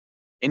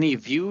Any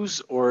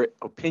views or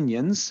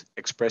opinions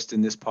expressed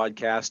in this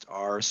podcast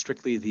are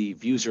strictly the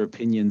views or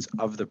opinions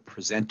of the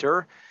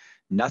presenter.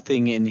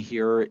 Nothing in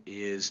here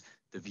is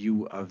the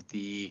view of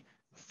the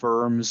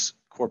firms,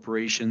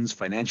 corporations,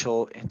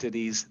 financial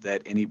entities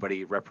that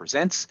anybody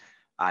represents.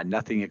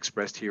 Nothing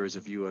expressed here is a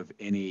view of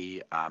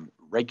any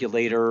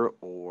regulator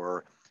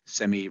or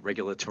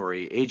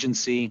semi-regulatory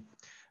agency.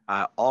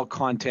 All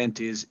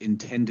content is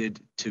intended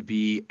to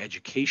be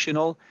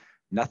educational.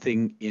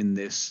 Nothing in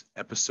this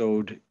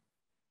episode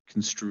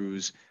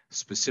construes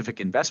specific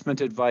investment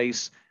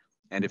advice.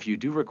 And if you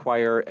do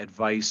require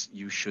advice,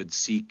 you should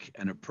seek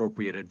an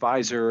appropriate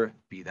advisor,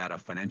 be that a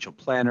financial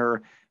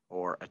planner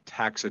or a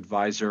tax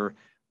advisor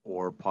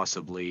or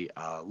possibly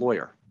a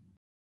lawyer.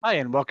 Hi,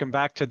 and welcome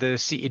back to the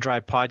CE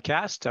Drive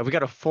podcast. We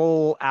got a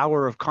full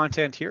hour of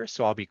content here,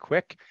 so I'll be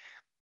quick.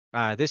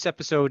 This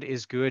episode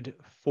is good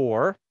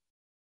for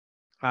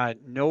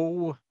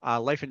no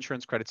life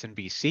insurance credits in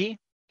BC,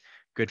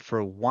 good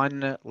for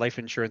one life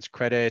insurance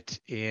credit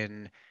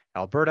in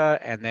Alberta,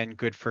 and then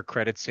good for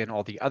credits in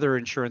all the other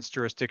insurance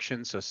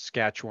jurisdictions, so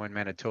Saskatchewan,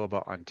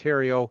 Manitoba,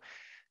 Ontario.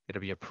 It'll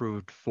be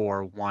approved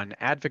for one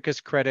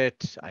advocacy credit,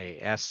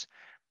 IAS,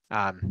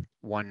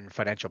 one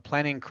financial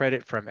planning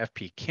credit from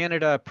FP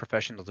Canada,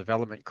 professional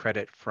development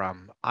credit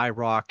from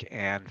IROC,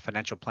 and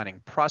financial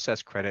planning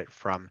process credit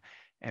from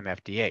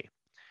MFDA.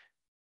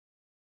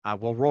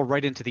 We'll roll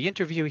right into the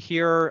interview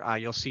here.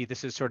 You'll see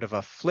this is sort of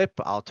a flip.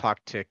 I'll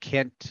talk to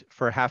Kent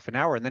for half an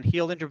hour, and then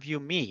he'll interview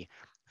me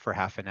for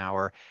half an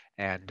hour.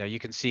 And you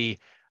can see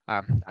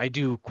I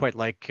do quite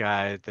like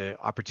the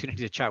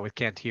opportunity to chat with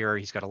Kent here.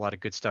 He's got a lot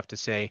of good stuff to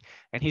say,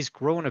 and he's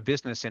grown a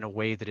business in a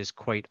way that is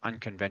quite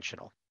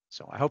unconventional.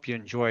 So I hope you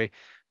enjoy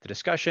the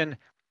discussion,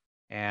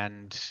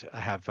 and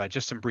I have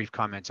just some brief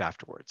comments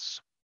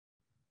afterwards.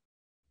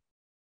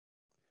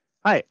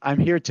 Hi, I'm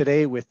here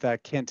today with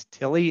Kent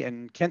Tilley,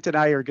 and Kent and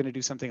I are going to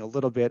do something a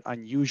little bit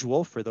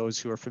unusual for those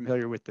who are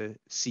familiar with the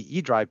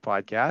CE Drive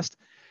podcast.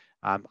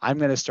 I'm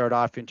going to start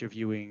off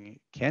interviewing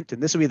Kent,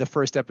 and this will be the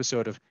first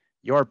episode of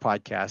your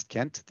podcast,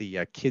 Kent,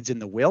 the Kids in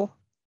the Will,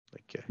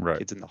 like right.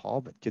 Kids in the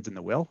Hall, but Kids in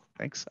the Will.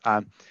 Thanks.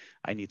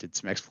 I needed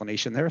some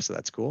explanation there, so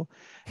that's cool.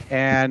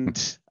 And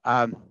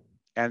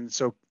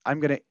so I'm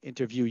going to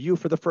interview you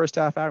for the first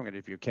half hour. I'm going to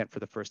interview Kent for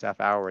the first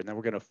half hour, and then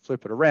we're going to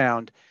flip it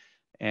around,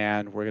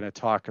 and we're going to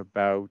talk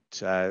about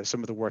some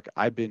of the work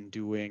I've been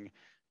doing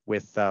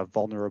with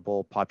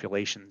vulnerable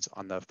populations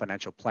on the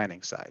financial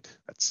planning side.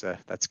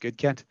 That's good,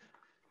 Kent?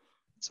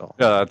 So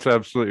yeah, that's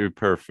absolutely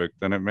perfect.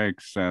 And it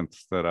makes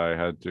sense that I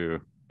had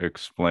to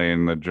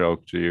explain the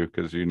joke to you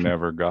because you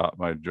never got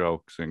my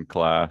jokes in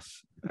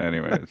class.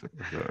 Anyways,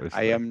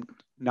 I am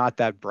not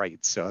that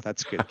bright, so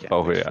that's good, Ken.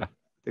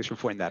 Thanks for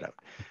pointing that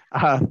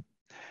out.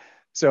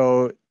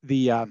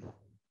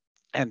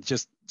 And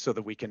just so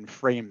that we can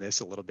frame this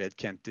a little bit,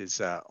 Kent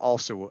is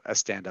also a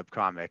stand-up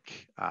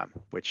comic,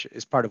 which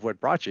is part of what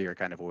brought you here,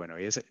 kind of in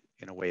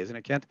a way, isn't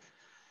it, Kent?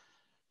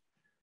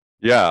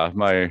 Yeah,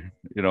 my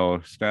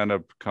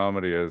stand-up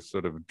comedy has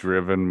sort of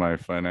driven my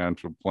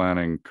financial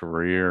planning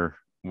career,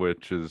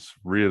 which is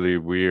really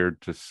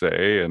weird to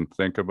say and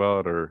think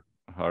about, or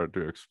hard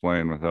to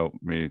explain without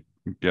me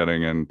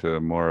getting into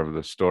more of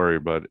the story.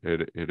 But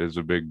it is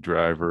a big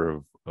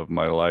driver of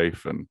my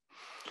life, and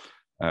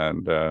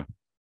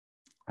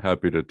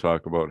happy to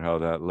talk about how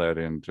that led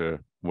into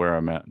where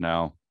I'm at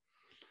now.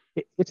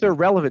 It's a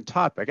relevant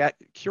topic.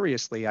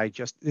 Curiously,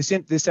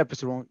 this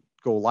episode won't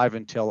go live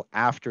until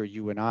after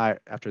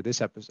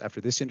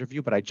this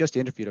interview, but I just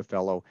interviewed a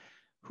fellow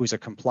who's a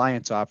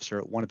compliance officer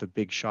at one of the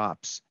big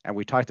shops, and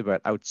we talked about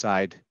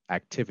outside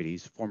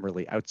activities,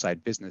 formerly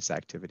outside business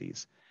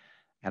activities.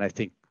 And I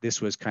think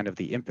this was kind of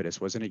the impetus,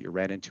 wasn't it? You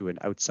ran into an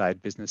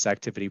outside business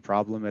activity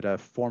problem at a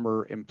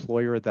former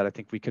employer that I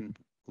think we can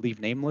leave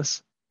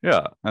nameless.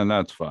 Yeah, and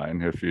that's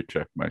fine. If you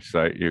check my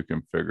site, you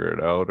can figure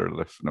it out or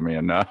listen to me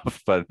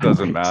enough, but it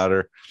doesn't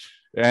matter.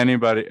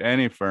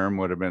 Any firm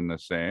would have been the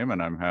same,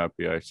 and I'm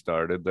happy I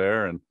started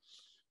there.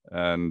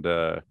 And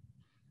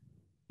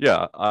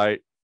yeah, I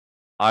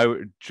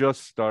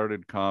just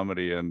started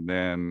comedy, and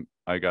then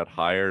I got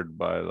hired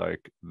by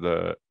like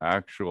the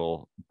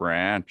actual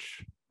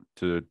branch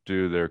to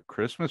do their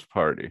Christmas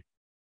party,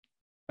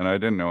 and I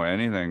didn't know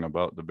anything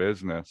about the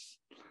business,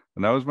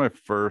 and that was my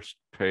first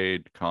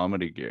paid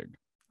comedy gig,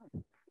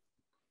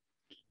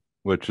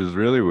 which is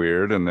really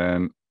weird. And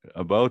then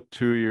about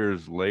 2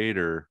 years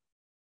later,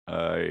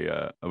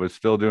 I was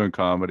still doing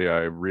comedy.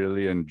 I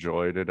really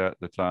enjoyed it at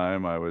the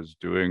time. I was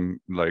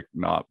doing like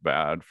not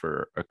bad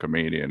for a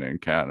comedian in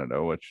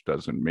Canada, which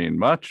doesn't mean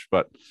much,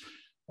 but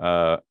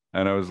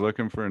and I was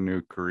looking for a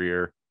new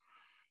career,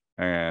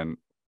 and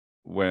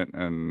went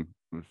and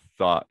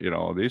thought,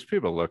 these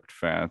people looked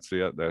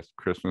fancy at this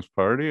Christmas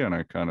party, and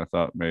I kind of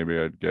thought maybe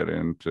I'd get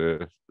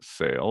into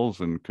sales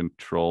and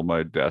control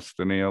my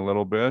destiny a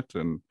little bit,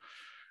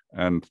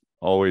 and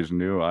always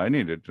knew I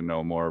needed to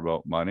know more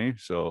about money.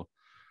 So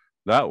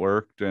that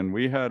worked, and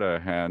we had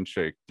a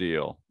handshake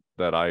deal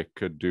that I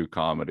could do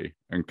comedy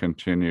and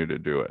continue to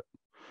do it.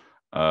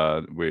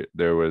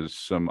 There was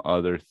some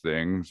other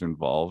things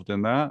involved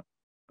in that.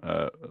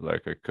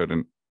 Like I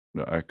couldn't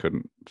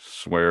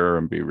swear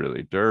and be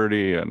really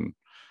dirty, and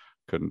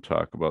couldn't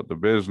talk about the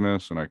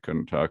business, and I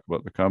couldn't talk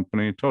about the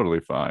company. Totally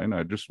fine.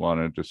 I just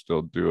wanted to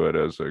still do it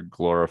as a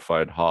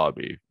glorified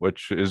hobby,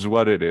 which is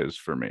what it is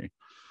for me.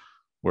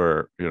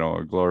 Where,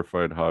 a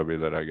glorified hobby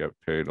that I get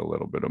paid a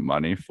little bit of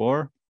money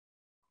for.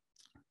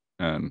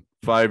 And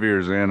 5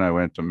 years in, I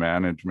went to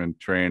management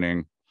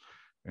training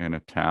in a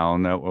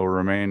town that will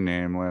remain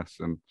nameless,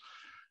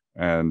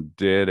 and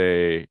did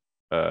a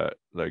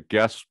like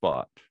guest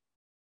spot,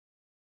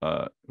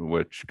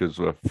 which, because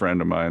a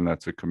friend of mine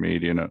that's a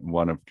comedian,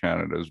 one of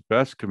Canada's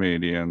best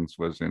comedians,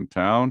 was in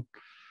town,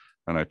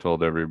 and I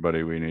told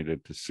everybody we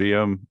needed to see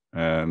him,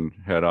 and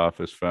head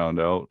office found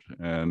out,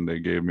 and they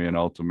gave me an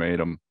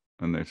ultimatum,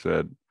 and they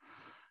said,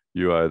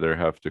 you either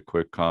have to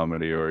quit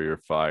comedy or you're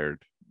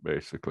fired,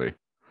 basically.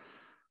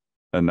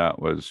 And that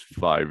was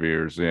 5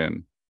 years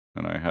in,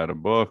 and I had a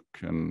book,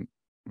 and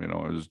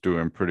I was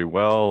doing pretty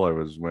well. I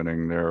was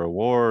winning their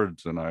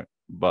awards,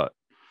 but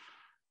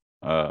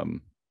I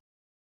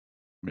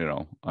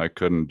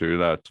couldn't do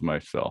that to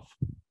myself.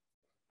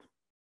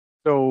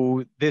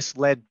 So this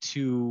led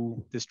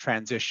to this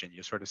transition.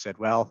 You sort of said,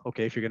 well,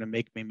 okay, if you're going to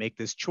make me make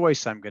this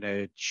choice, I'm going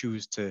to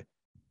choose to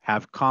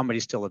have comedy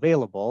still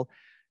available.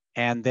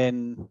 And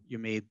then you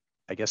made,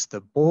 I guess,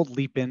 the bold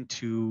leap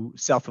into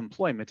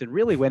self-employment, and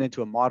really went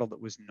into a model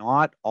that was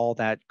not all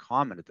that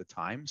common at the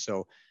time.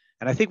 So,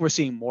 and I think we're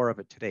seeing more of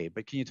it today.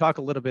 But can you talk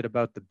a little bit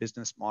about the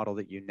business model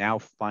that you now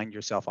find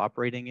yourself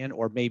operating in,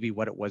 or maybe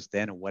what it was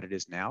then and what it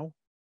is now?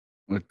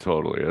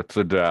 Totally. It's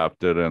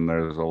adapted, and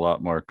there's a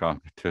lot more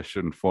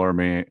competition for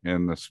me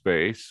in the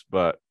space.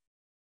 But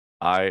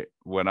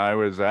when I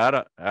was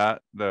at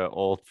the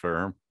old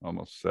firm,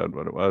 almost said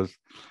what it was,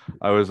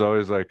 I was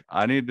always like,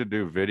 I need to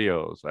do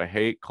videos. I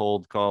hate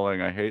cold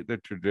calling. I hate the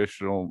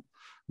traditional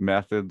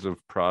methods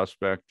of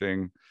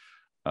prospecting,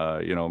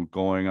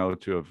 going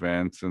out to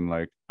events, and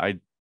like,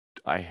 I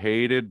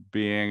hated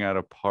being at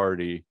a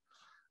party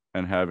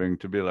and having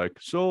to be like,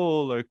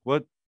 so like,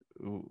 what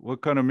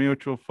kind of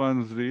mutual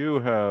funds do you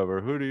have,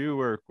 or who do you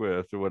work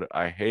with, or what.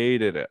 I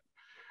hated it,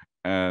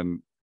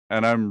 and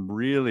I'm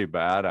really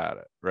bad at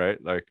it,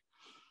 right? Like,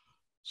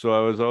 so I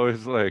was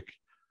always like,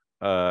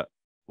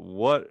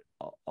 what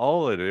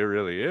all it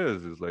really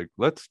is like,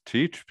 let's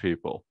teach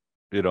people,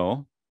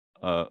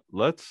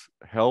 let's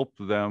help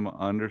them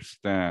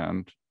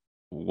understand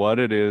what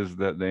it is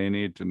that they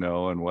need to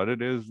know and what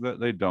it is that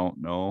they don't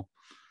know.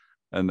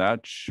 And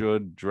that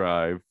should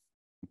drive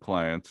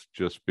clients,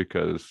 just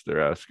because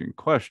they're asking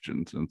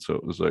questions. And so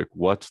it was like,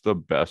 what's the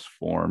best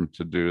form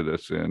to do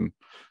this in,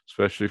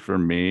 especially for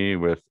me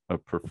with a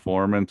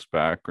performance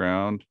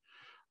background.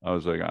 I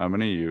was like, I'm going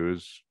to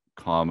use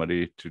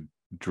comedy to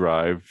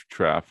drive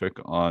traffic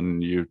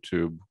on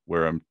YouTube,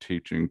 where I'm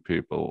teaching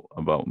people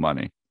about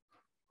money.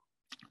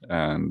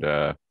 And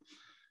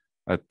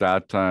at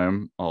that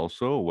time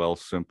also,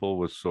 Wealthsimple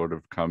was sort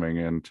of coming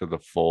into the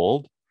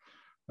fold.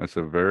 It's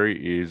a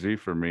very easy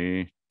for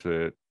me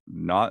to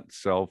not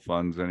sell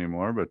funds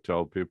anymore, but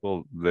tell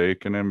people they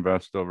can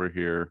invest over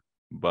here,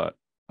 but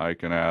I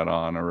can add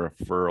on a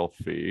referral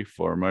fee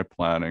for my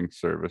planning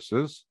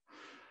services.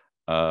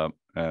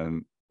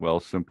 And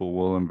Wealthsimple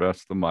will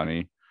invest the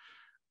money,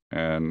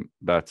 and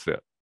that's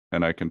it.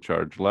 And I can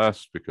charge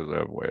less because I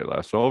have way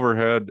less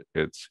overhead.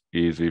 It's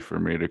easy for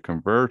me to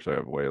convert. I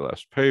have way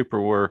less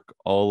paperwork,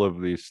 all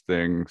of these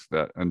things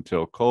that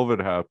until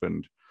COVID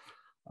happened,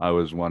 I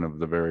was one of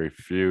the very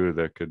few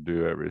that could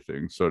do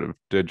everything sort of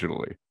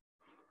digitally.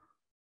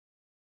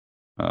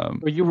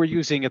 Well, you were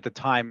using at the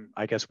time,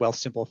 I guess,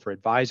 Wealthsimple for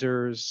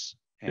advisors,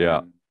 and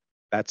yeah,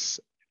 that's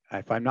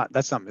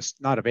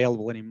not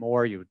available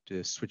anymore. You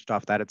just switched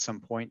off that at some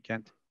point,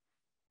 Kent.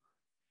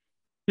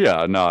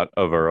 yeah, not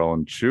of our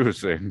own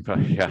choosing,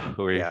 but yeah,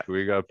 Yeah,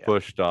 we got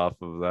pushed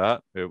off of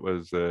that. It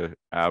was a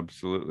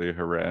absolutely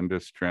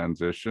horrendous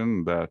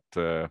transition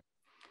that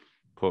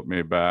put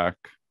me back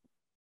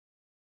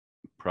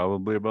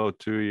probably about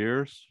 2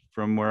 years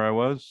from where I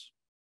was.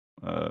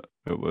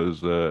 It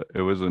was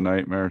a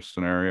nightmare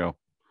scenario.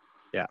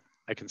 Yeah,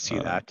 I can see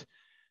that.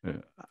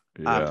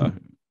 Yeah.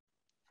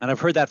 And I've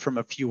heard that from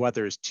a few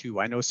others too.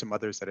 I know some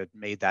others that had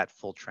made that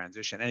full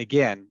transition. And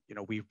again,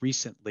 we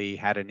recently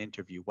had an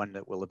interview, one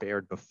that will have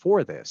aired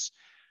before this,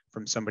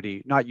 from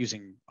somebody not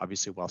using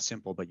obviously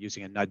Wealthsimple, but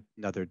using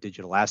another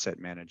digital asset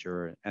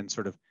manager, and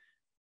sort of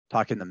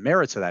talking the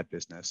merits of that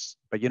business.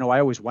 But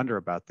I always wonder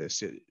about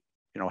this.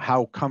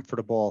 How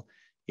comfortable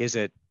is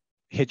it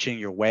hitching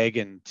your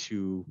wagon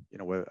to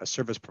a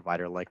service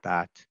provider like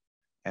that?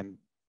 And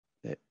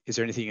is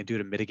there anything you can do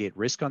to mitigate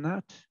risk on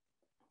that?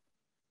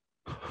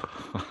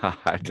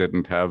 I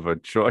didn't have a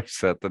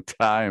choice at the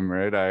time,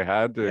 right? I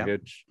had to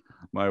hitch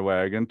my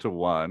wagon to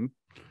one.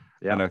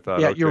 Yeah. And I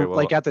thought, okay, you're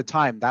like at the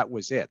time, that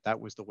was it.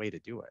 That was the way to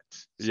do it.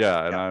 So,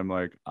 yeah. And I'm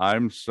like,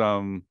 I'm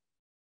some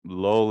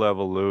low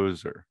level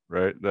loser,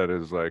 right? That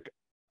is like,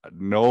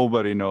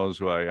 nobody knows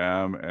who I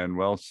am. And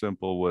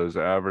Wealthsimple was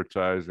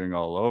advertising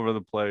all over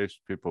the place.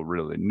 People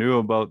really knew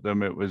about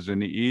them. It was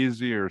an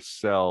easier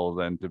sell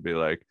than to be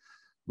like,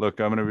 look,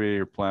 I'm going to be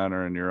your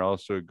planner, and you're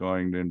also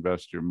going to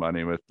invest your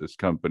money with this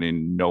company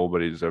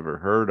nobody's ever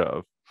heard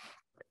of.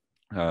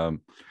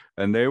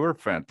 And they were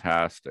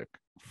fantastic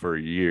for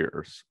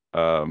years.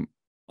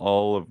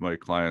 All of my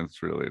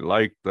clients really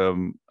liked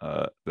them.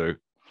 The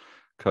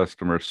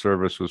customer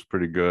service was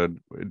pretty good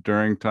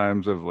during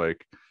times of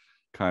like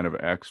kind of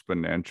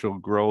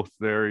exponential growth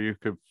there. You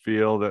could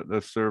feel that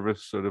the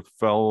service sort of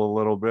fell a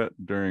little bit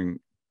during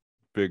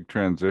big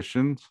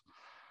transitions.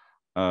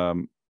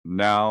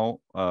 Now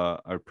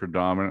I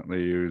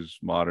predominantly use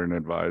Modern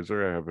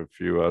Advisor. I have a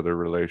few other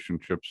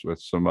relationships with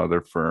some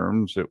other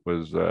firms. It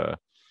was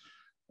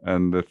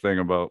and the thing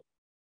about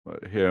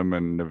him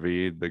and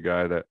Naveed, the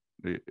guy that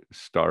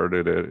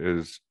started it,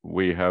 is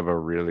we have a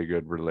really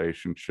good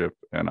relationship,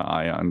 and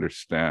I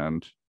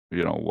understand,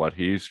 what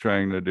he's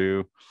trying to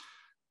do,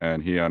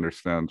 and he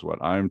understands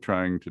what I'm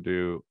trying to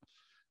do,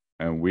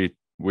 and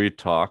we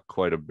talk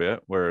quite a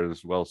bit.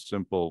 Whereas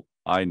Wealthsimple,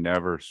 I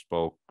never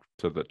spoke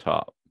to the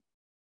top.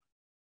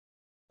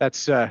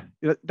 That's a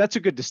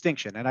good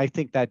distinction, and I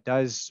think that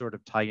does sort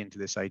of tie into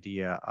this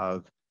idea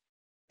of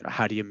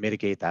how do you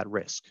mitigate that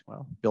risk?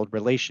 Well, build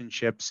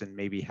relationships and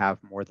maybe have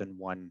more than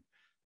one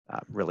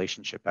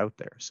relationship out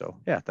there.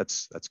 So yeah,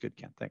 that's good,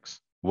 Ken. Thanks.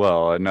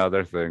 Well,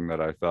 another thing that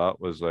I thought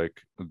was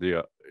like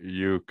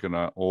you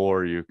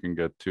can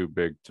get too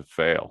big to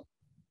fail.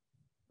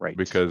 Right.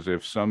 Because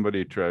if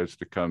somebody tries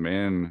to come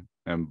in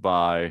and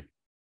buy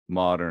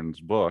Modern's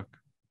book,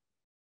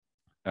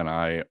 and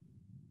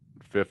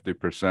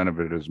 50% of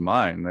it is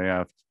mine, they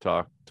have to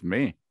talk to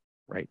me.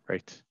 Right.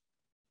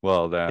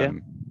 Well,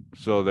 then,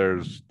 so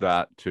there's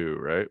that too,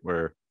 right?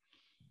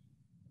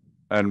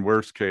 And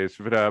worst case,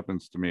 if it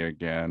happens to me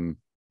again,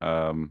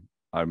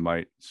 I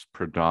might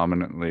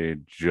predominantly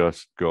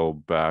just go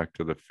back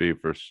to the fee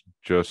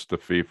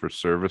for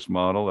service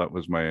model. That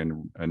was my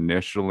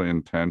initial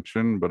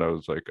intention, but I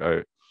was like,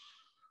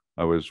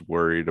 I was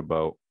worried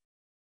about,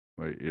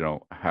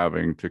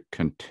 having to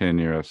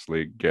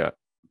continuously get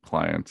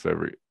clients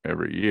every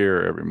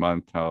year, every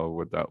month. How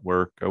would that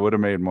work? I would have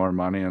made more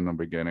money in the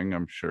beginning,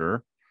 I'm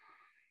sure.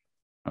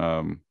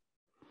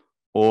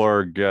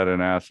 Or get an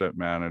asset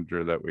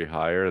manager that we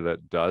hire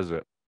that does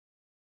it.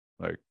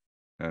 Like,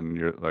 and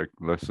you're like,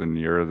 listen,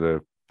 you're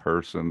the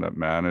person that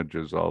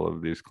manages all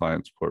of these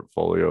clients'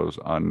 portfolios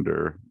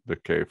under the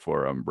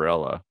K4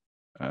 umbrella,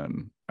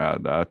 and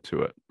add that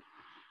to it.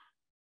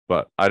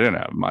 But I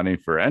didn't have money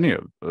for any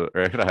of it,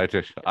 right?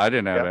 I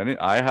didn't have any.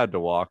 I had to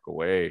walk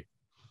away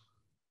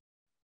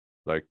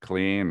like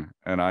clean,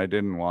 and I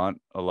didn't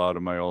want a lot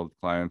of my old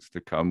clients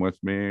to come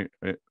with me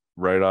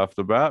right off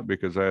the bat,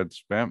 because I had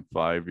spent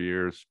 5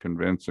 years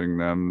convincing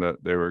them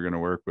that they were going to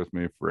work with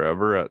me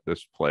forever at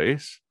this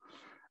place.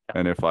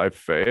 And if I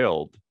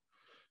failed,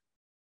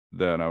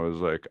 then I was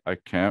like, I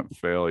can't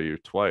fail you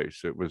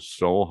twice. It was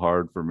so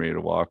hard for me to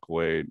walk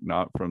away,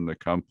 not from the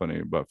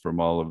company, but from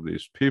all of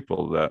these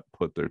people that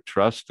put their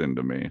trust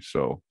into me.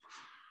 So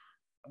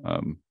I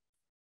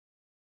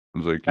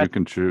was like, you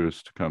can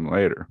choose to come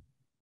later.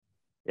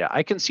 Yeah,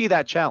 I can see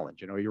that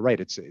challenge. You're right.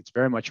 It's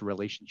very much a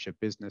relationship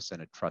business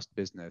and a trust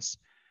business.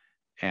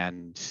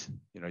 And,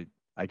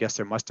 I guess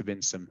there must have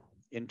been some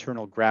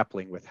internal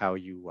grappling with how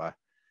you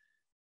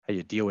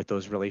deal with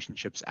those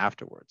relationships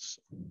afterwards.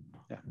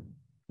 Yeah.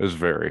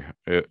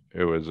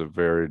 It was a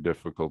very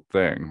difficult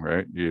thing,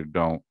 right?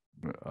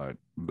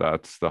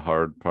 That's the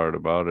hard part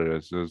about it,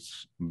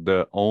 is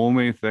the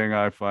only thing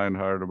I find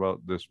hard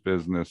about this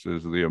business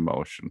is the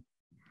emotion.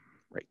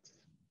 Right.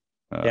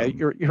 Yeah,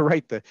 you're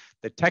right. The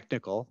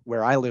technical,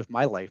 where I live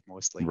my life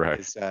mostly, right,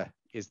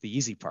 is the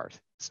easy part.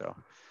 So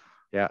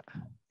yeah.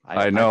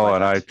 I know,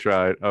 and I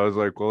tried. I was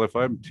like, well, if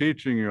I'm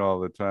teaching you all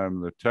the time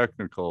the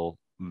technical,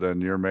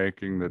 then you're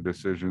making the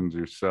decisions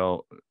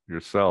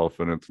yourself,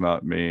 and it's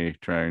not me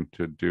trying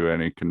to do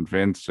any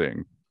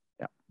convincing.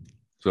 Yeah.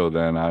 So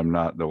then I'm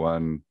not the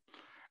one.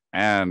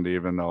 And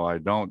even though I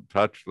don't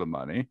touch the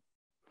money,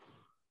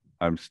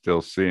 I'm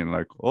still seeing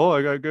like, oh,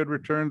 I got good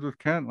returns with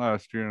Kent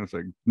last year. And it's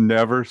like,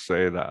 never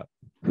say that.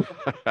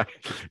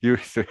 You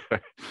say,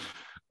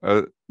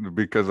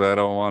 because I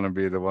don't want to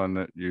be the one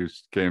that you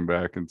came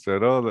back and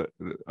said, oh,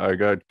 I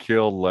got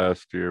killed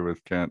last year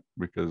with Kent,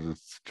 because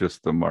it's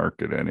just the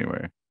market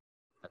anyway.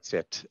 That's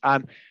it.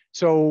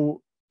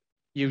 So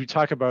you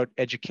talk about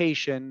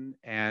education,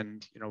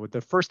 and the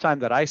first time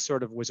that I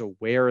sort of was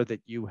aware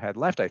that you had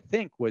left, I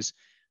think, was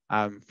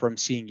from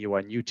seeing you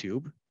on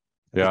YouTube.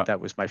 I think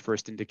that was my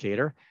first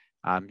indicator.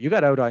 You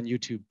got out on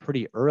YouTube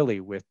pretty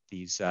early with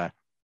these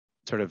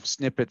sort of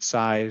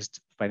snippet-sized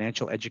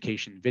financial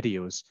education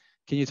videos.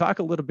 Can you talk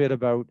a little bit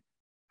about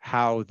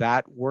how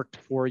that worked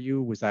for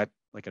you? Was that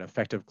like an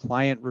effective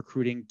client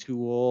recruiting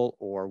tool,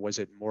 or was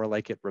it more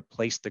like it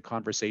replaced the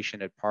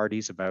conversation at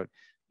parties about,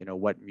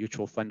 what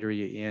mutual fund are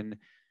you in?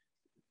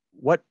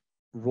 What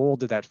role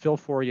did that fill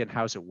for you, and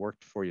how's it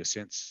worked for you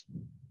since?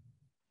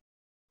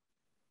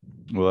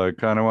 Well, I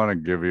kind of want to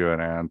give you an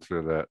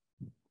answer that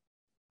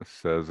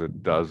says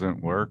it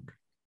doesn't work.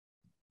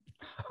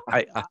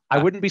 I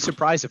wouldn't be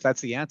surprised if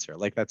that's the answer.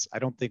 Like I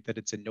don't think that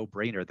it's a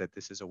no-brainer that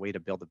this is a way to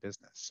build a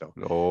business. So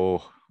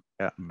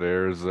yeah,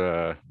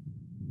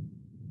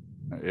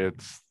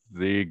 it's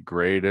the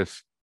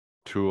greatest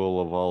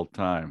tool of all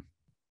time.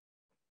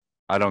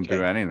 I don't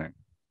do anything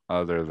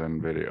other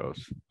than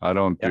videos. I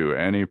don't do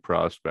any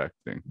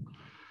prospecting.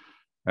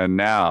 And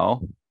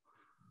now,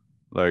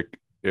 like,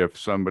 if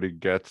somebody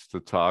gets to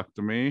talk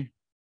to me,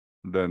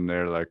 then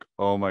they're like,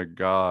 oh my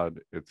God,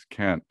 it's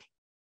Kent.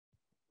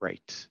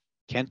 Right.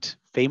 Kent,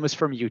 famous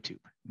from YouTube.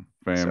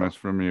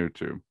 From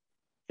YouTube.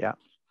 Yeah.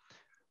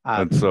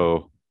 And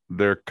so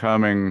they're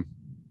coming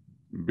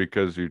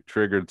because you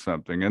triggered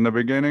something. In the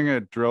beginning,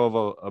 it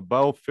drove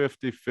about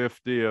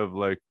 50-50 of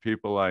like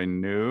people I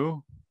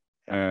knew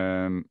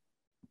and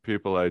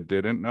people I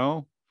didn't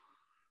know.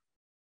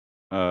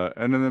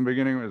 And in the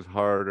beginning, it was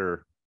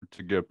harder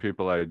to get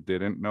people I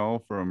didn't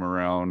know from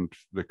around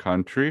the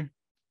country.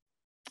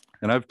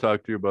 And I've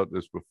talked to you about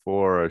this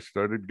before. I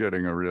started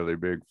getting a really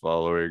big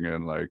following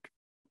in like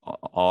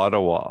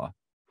Ottawa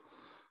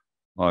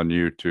on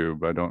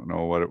YouTube. I don't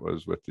know what it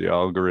was with the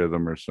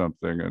algorithm or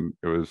something. And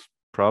it was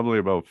probably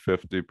about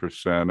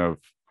 50% of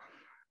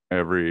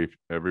every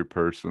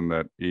person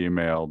that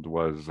emailed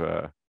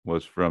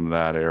was from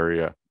that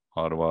area,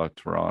 Ottawa,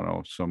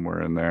 Toronto,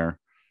 somewhere in there.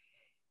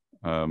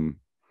 And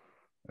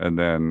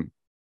then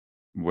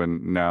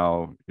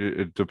now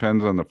it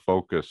depends on the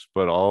focus,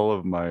 but all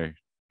of my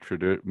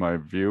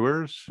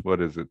viewers,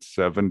 what is it,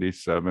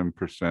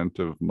 77%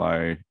 of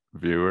my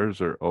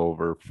viewers are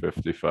over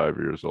 55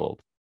 years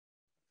old.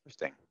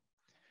 Interesting.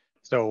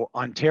 So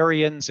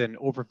Ontarians and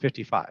over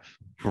 55.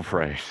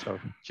 Right. So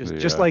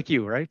just like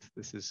you, right?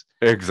 This is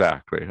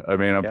exactly. I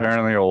mean,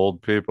 apparently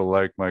old people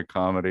like my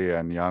comedy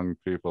and young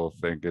people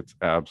think it's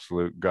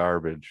absolute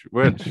garbage,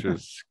 which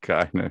is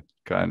kind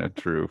of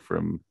true.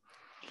 From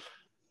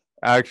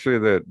actually,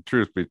 the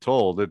truth be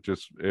told,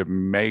 it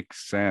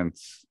makes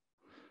sense,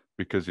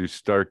 because you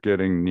start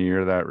getting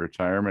near that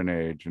retirement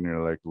age and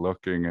you're like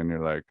looking and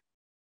you're like,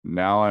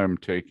 now I'm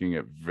taking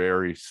it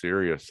very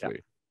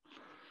seriously.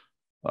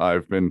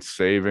 I've been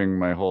saving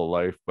my whole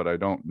life, but I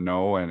don't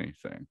know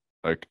anything.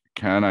 Like,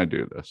 can I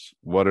do this?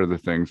 What are the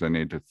things I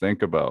need to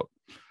think about?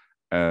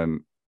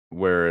 And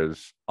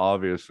whereas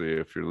obviously,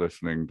 if you're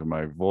listening to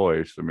my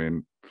voice, I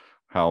mean,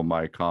 how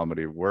my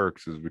comedy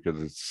works is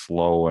because it's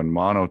slow and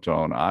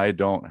monotone. I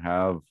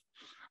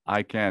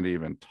can't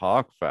even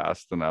talk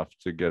fast enough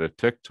to get a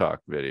TikTok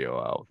video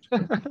out.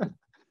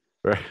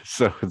 Right.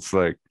 So it's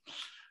like,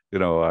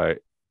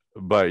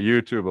 but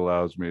YouTube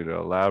allows me to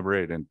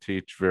elaborate and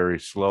teach very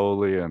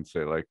slowly and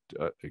say, like,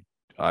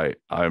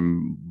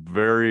 I'm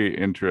very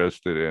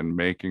interested in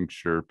making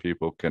sure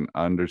people can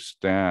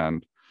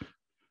understand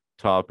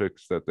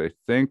topics that they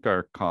think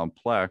are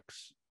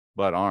complex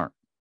but aren't.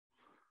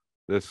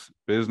 This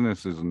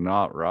business is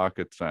not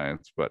rocket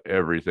science, but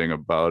everything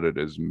about it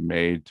is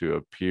made to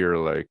appear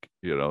like,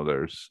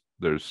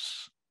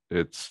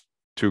 it's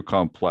too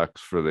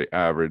complex for the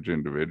average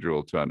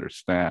individual to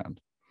understand.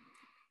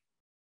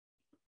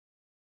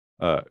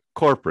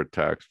 Corporate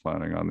tax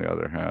planning, on the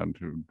other hand,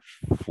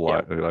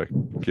 like,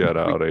 get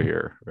out of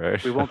here,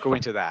 right? We won't go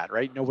into that,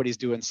 right? Nobody's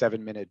doing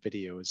 7-minute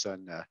videos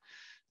on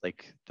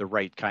like the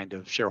right kind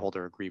of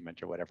shareholder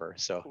agreement or whatever.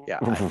 So yeah,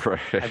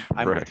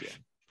 I'm with you.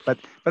 But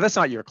that's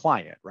not your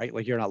client, right?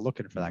 Like, you're not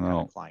looking for that kind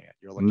of client.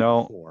 You're looking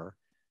for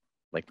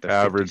like the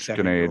average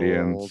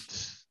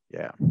Canadians.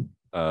 Yeah.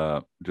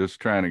 Just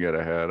trying to get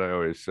ahead. I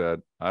always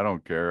said, I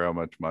don't care how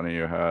much money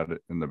you had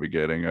in the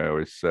beginning. I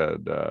always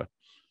said,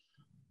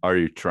 are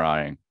you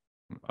trying?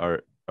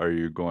 Are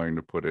you going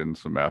to put in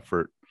some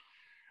effort?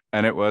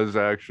 And it was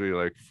actually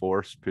like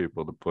force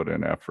people to put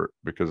in effort,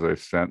 because I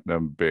sent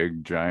them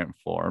big giant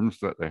forms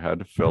that they had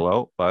to fill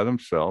out by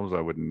themselves.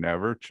 I would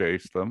never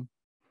chase them.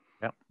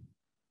 Yep.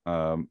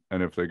 And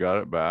if they got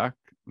it back,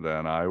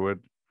 then I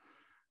would.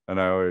 And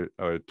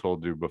I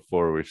told you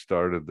before we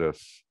started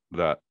this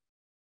that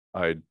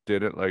I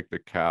did it like the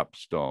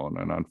capstone,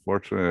 and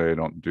unfortunately, they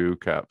don't do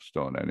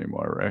capstone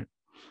anymore, right?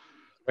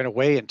 Went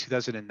away in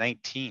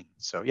 2019.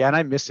 So yeah, and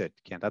I miss it,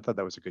 Kent. I thought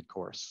that was a good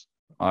course.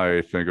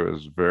 I think it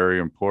was very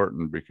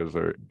important, because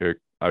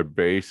I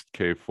based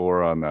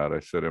K4 on that. I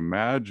said,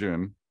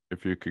 imagine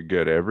if you could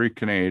get every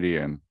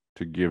Canadian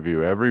to give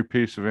you every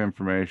piece of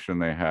information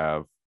they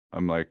have.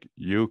 I'm like,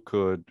 you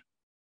could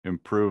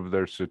improve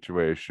their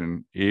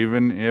situation,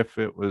 even if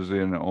it was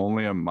in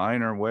only a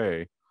minor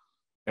way,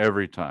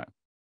 every time.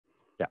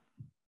 Yeah.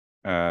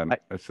 And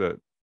I said,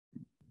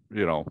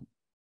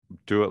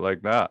 do it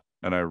like that.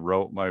 And I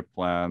wrote my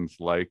plans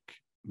like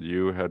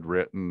you had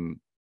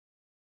written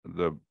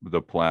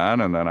the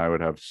plan, and then I would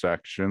have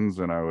sections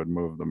and I would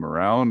move them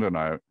around,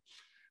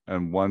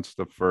 and once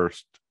the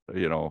first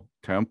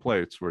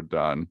templates were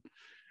done,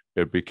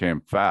 it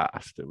became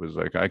fast. It was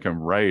like, I can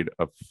write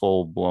a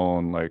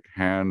full-blown, like,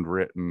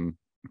 handwritten,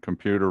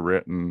 computer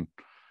written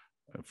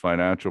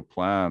financial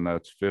plan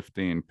that's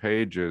 15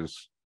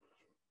 pages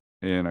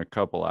in a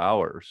couple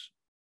hours.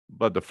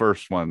 But the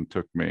first one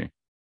took me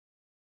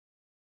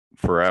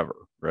forever,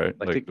 right?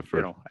 Like, Like the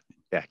first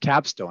yeah,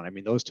 capstone. I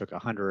mean, those took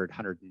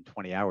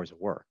 120 hours of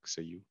work.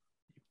 So you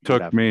would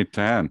took have, me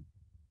 10.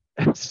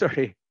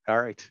 sorry.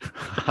 All right.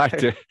 I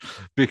did,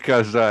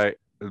 because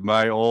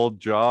my old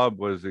job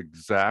was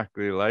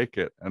exactly like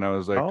it. And I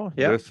was like, Oh,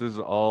 yeah. this is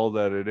all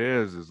that it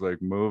is like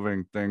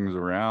moving things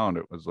around.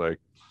 It was like,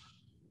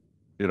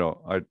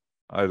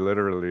 I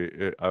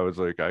literally, I was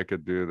like, I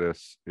could do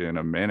this in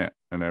a minute,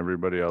 and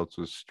everybody else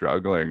was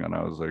struggling. And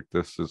I was like,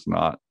 this is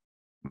not,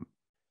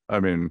 I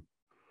mean,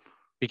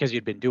 Because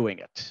you'd been doing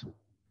it.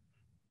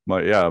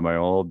 my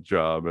old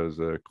job as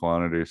a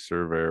quantity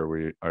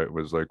surveyor, it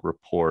was like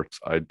reports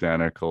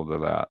identical to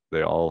that.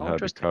 They all Oh, had to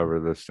interesting. cover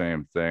the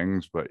same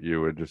things, but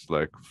you would just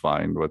like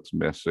find what's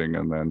missing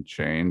and then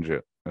change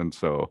it. And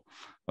so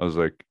I was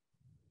like,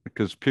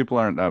 because people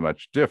aren't that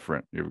much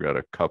different. You've got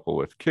a couple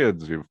with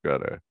kids, you've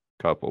got a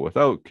couple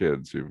without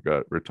kids, you've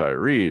got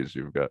retirees,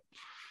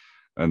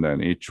 and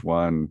then each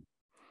one,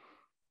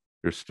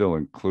 you're still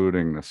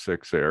including the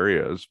 6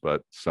 areas,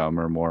 but some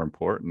are more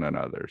important than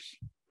others.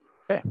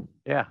 Okay.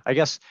 Yeah. I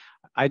guess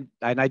I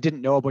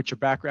didn't know about your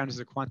background as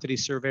a quantity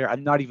surveyor.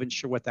 I'm not even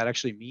sure what that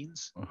actually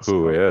means. Who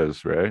So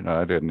is, right?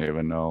 I didn't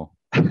even know.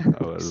 I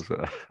was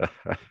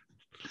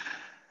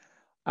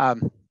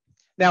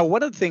now,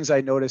 one of the things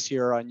I notice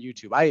here on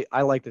YouTube,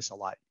 I like this a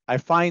lot. I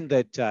find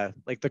that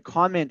like the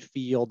comment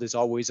field is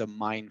always a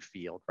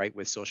minefield, right,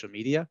 with social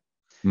media.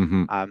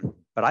 Mhm.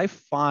 But I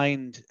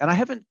find, and I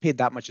haven't paid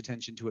that much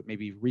attention to it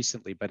maybe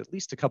recently, but at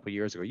least a couple of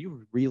years ago,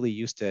 you really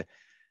used to,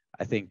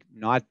 I think,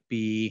 not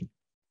be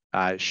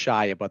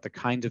shy about the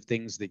kinds of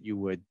things that you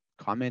would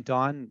comment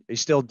on. Are you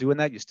still doing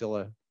that? You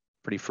still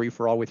pretty free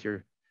for all with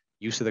your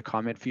use of the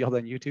comment field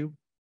on YouTube?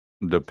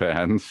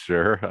 Depends,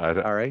 sure.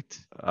 All right.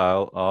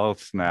 I'll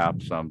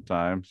snap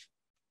sometimes.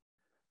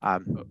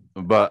 Um,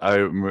 But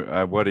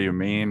what do you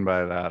mean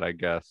by that, I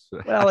guess?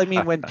 well, I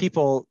mean, when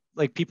people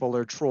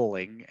are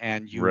trolling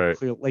and you Right.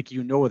 clear,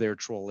 they're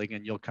trolling,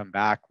 and you'll come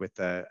back with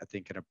I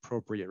think an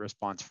appropriate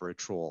response for a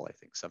troll. I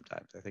think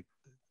sometimes. I think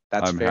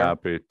that's fair.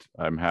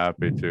 I'm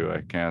happy to.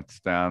 I can't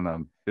stand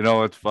them. You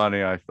know, it's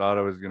funny. I thought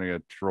I was gonna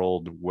get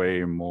trolled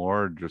way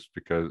more just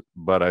because,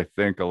 but I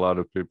think a lot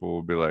of people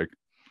will be like,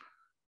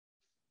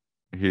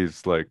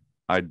 he's like,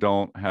 I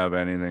don't have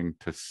anything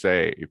to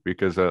say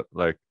because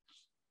like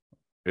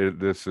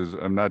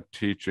I'm not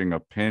teaching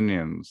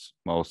opinions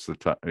most of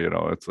the time.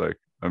 It's like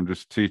I'm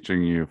just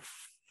teaching you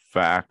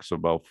facts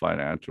about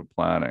financial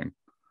planning.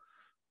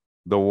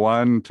 The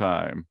one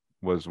time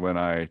was when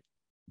I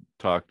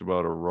talked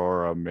about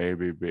Aurora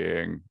maybe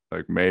being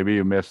like, maybe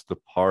you missed the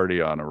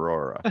party on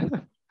Aurora.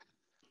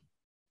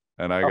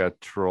 And I Oh,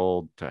 got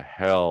trolled to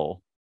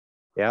hell.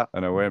 yeah.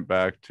 And I went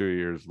back 2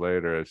 years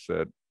later. I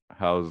said,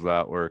 how's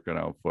that working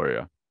out for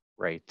you?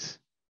 Right.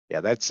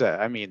 Yeah. That's.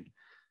 I mean,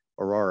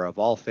 Aurora, of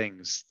all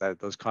things, that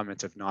those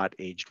comments have not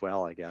aged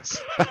well, I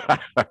guess. So,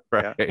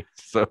 right. yeah.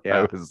 So I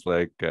Yeah. was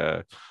like,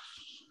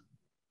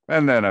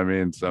 and then I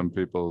mean, some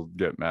people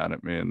get mad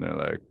at me and they're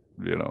like,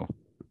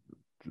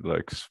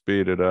 like,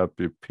 speed it up,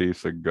 you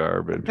piece of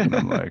garbage. And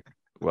I'm like,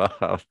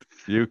 well,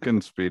 you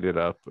can speed it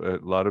up. A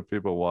lot of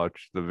people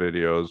watch the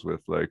videos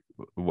with like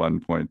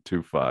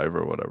 1.25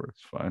 or whatever.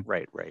 It's fine.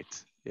 Right.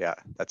 Right. Yeah.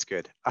 That's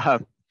good.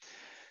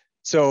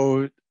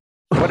 So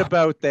what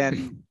about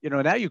then,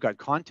 now you've got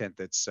content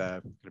that's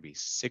going to be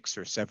 6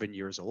 or 7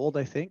 years old,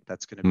 I think.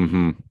 That's going to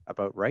be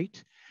about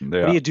right. What do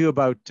Yeah. you do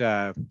about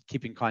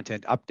keeping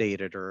content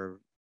updated, or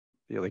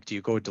like, do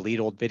you go delete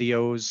old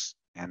videos?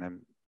 And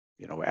then,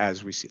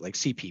 as we see, like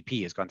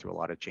CPP has gone through a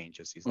lot of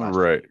changes these last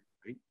few Right. years,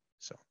 right?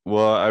 So,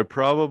 Well, I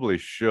probably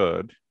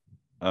should,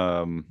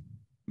 um,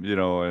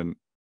 and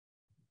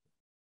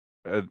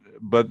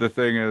but the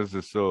thing is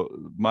so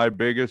my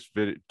biggest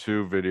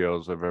 2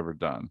 videos I've ever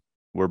done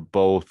were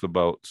both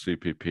about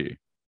CPP.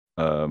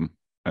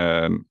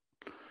 And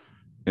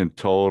in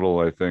total,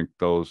 I think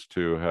those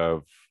 2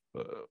 have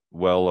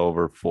well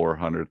over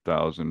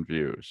 400,000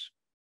 views.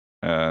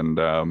 And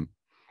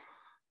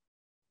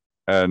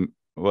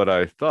what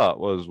I thought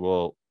was,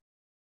 well,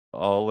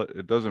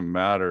 it doesn't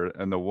matter.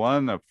 And the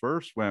one that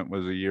first went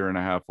was a year and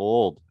a half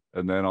old.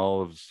 And then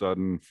all of a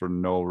sudden, for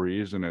no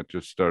reason, it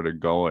just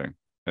started going.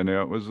 And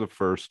it was the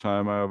first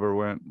time I ever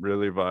went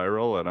really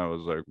viral. And I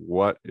was like,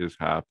 what is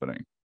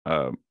happening?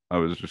 I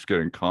was just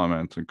getting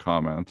comments and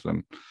comments.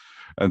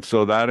 And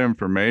so that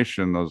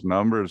information, those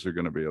numbers are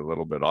going to be a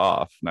little bit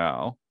off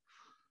now.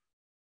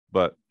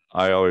 But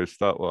I always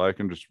thought, well, I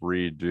can just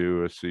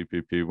redo a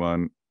CPP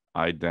one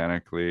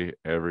identically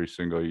every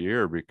single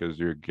year because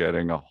you're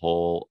getting a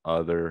whole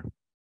other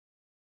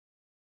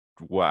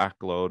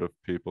whackload of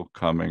people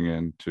coming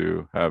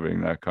into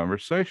having that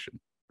conversation.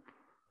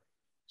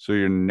 So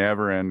your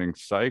never ending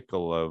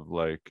cycle of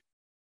like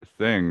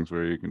things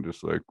where you can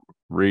just like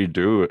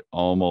redo it,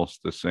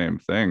 almost the same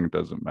thing,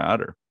 doesn't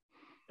matter.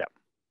 yeah.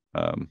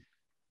 Um,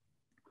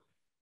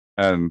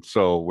 and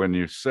so when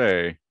you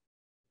say,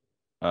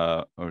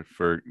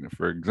 for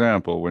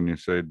example, when you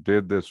say,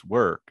 did this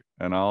work?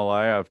 And all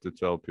I have to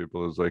tell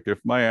people is like, if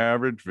my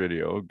average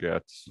video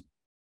gets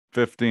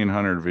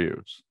 1,500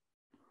 views,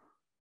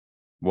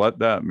 what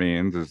that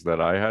means is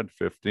that I had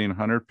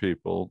 1,500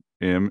 people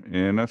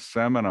in a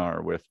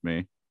seminar with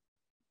me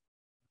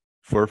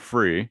for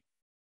free.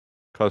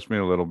 Cost me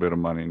a little bit of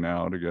money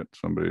now to get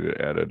somebody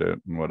to edit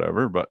it and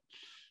whatever, but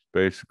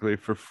basically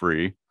for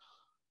free,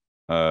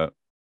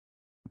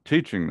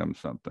 teaching them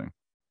something.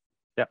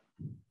 Yeah.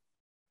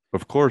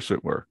 Of course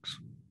it works.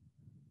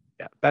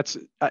 Yeah. That's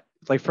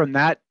like from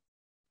that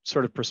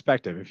sort of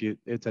perspective,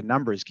 it's a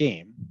numbers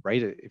game,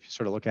 right? If you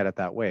sort of look at it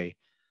that way,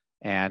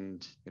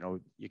 and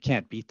you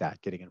can't beat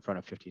that, getting in front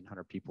of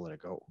 1,500 people at a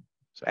go.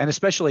 So, and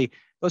especially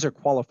those are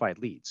qualified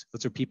leads.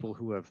 Those are people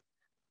who have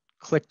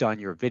clicked on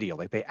your video,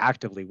 like they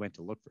actively went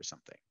to look for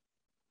something.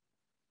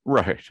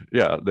 Right.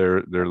 Yeah.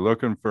 They're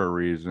looking for a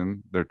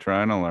reason. They're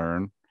trying to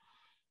learn.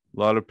 A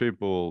lot of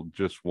people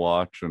just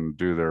watch and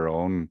do their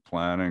own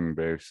planning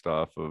based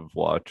off of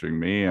watching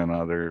me and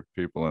other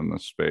people in the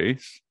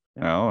space,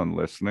 and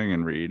listening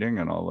and reading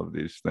and all of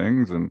these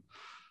things. And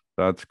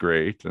that's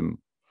great. And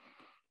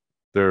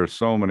there are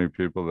so many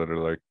people that are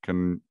like,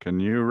 can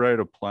you write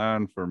a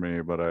plan for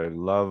me? But I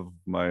love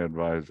my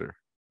advisor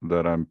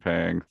that I'm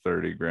paying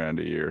 30 grand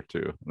a year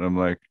to. And I'm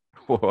like,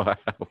 what?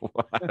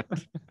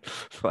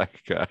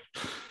 Like,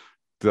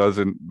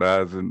 isn't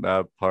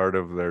that part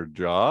of their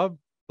job?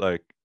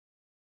 Like,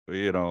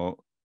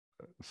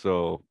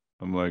 so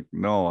I'm like,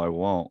 no, I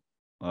won't.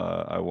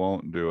 I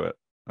won't do it.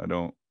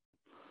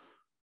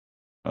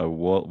 I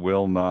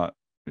will not,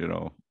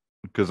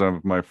 because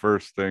my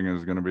first thing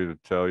is going to be to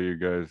tell you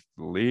guys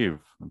to leave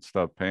and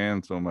stop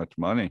paying so much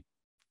money,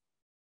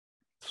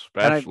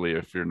 especially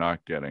if you're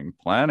not getting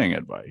planning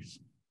advice.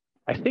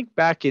 I think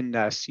back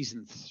in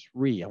season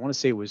 3, I want to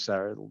say it was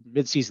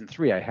mid-season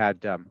 3, I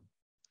had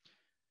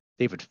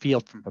David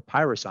Field from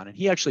Papyrus on, and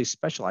he actually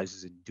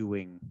specializes in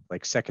doing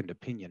like second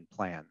opinion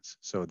plans.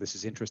 So this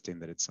is interesting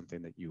that it's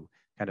something that you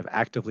kind of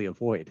actively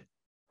avoid.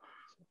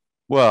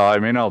 Well, I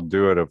mean, I'll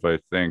do it if I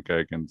think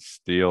I can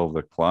steal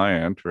the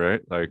client,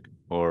 right? Like,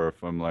 or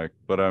if I'm like,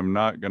 but I'm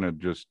not going to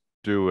just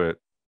do it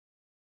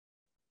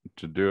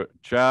to do it.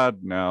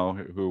 Chad now,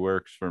 who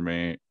works for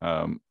me,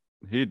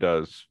 he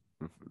does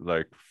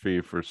like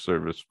fee for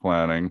service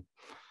planning.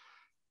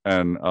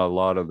 And a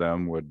lot of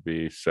them would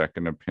be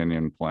second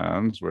opinion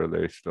plans where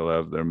they still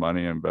have their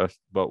money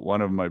invested. But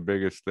one of my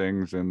biggest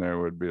things in there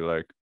would be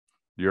like,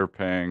 you're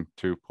paying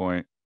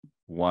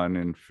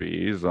 2.1 in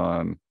fees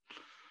on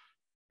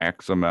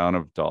X amount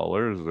of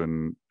dollars,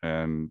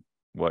 and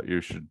what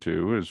you should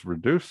do is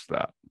reduce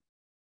that.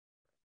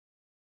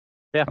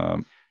 Yeah.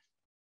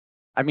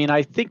 I mean,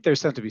 I think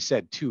there's something to be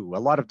said too. A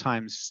lot of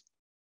times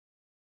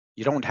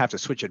you don't have to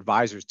switch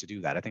advisors to do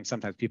that. I think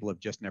sometimes people have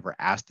just never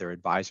asked their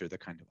advisor the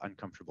kind of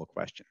uncomfortable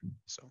question.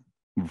 So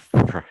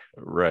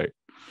right.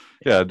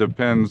 Yeah, it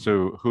depends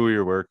who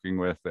you're working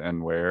with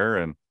and where.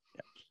 And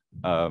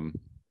I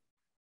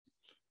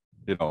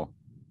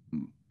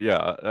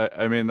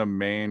mean, the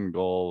main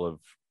goal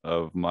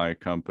of my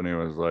company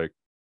was like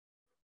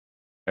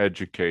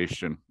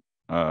education,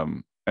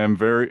 and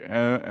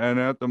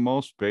at the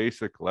most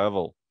basic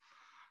level.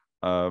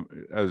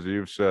 As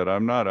you've said,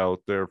 I'm not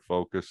out there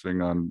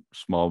focusing on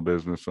small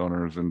business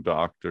owners and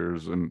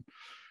doctors and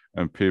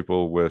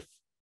people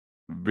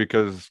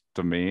because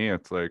to me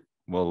it's like,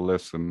 well,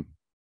 listen,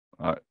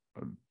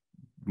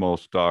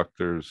 most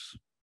doctors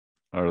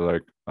are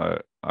like,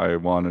 I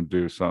want to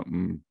do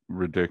something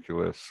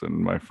ridiculous, and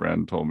my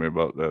friend told me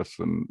about this,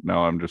 and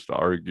now I'm just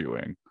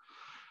arguing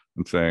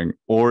and saying,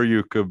 or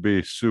you could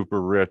be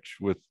super rich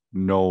with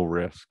no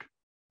risk,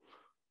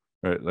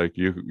 right? Like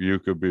you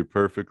could be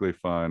perfectly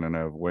fine and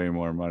have way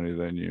more money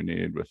than you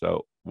need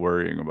without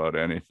worrying about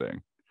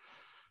anything.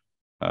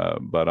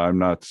 But I'm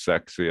not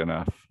sexy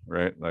enough,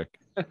 right? Like,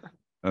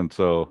 and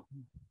so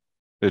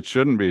it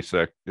shouldn't be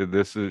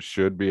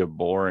should be a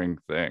boring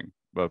thing,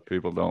 but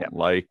people don't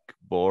like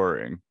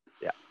boring.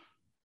 Yeah.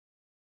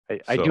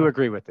 I do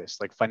agree with this.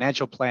 Like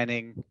financial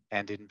planning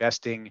and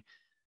investing,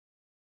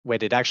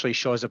 when it actually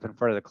shows up in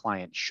front of the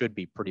client, should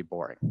be pretty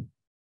boring.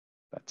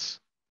 That's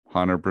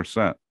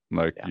 100%.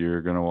 Like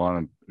you're going to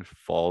want to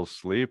fall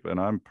asleep, and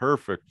I'm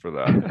perfect for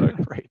that.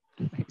 Like, right.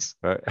 Nice.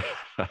 Right.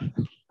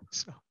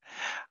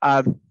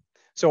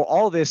 So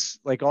all this,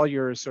 like all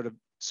your sort of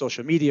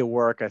social media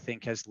work, I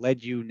think has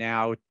led you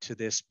now to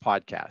this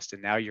podcast,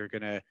 and now you're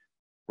going to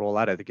roll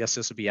out. I guess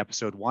this will be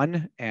episode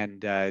 1.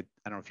 And I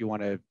don't know if you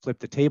want to flip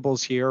the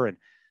tables here and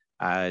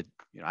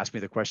ask me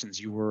the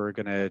questions we're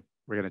going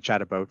to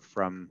chat about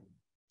from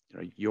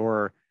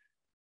the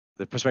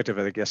perspective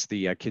of, I guess,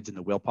 the Kids in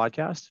the Wheel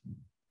podcast.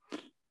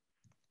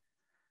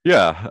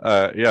 Yeah,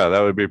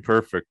 that would be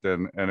perfect,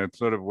 and it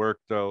sort of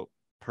worked out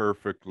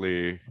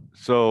perfectly.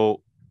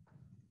 So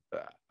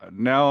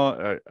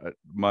now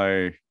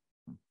my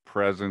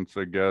presence,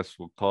 I guess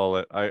we'll call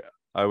it,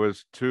 I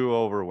was too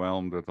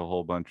overwhelmed with a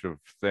whole bunch of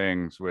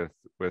things with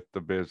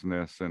the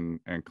business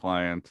and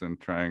clients and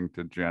trying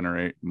to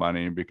generate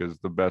money, because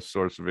the best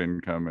source of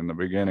income in the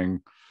beginning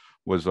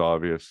was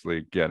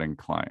obviously getting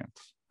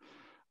clients.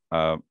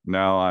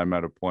 Now I'm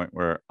at a point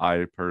where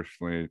I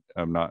personally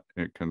am not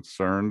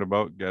concerned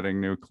about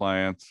getting new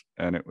clients.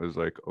 And it was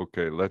like,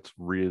 okay, let's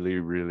really,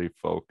 really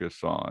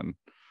focus on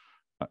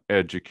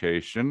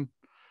education.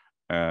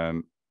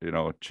 And,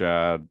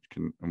 Chad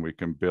and we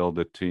can build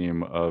a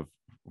team of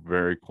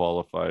very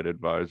qualified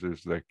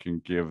advisors that can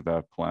give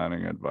that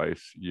planning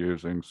advice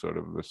using sort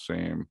of the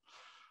same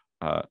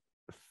uh,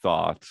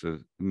 thoughts.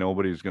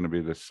 Nobody's going to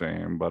be the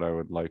same, but I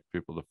would like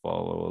people to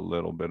follow a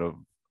little bit of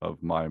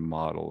my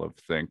model of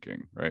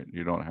thinking, right?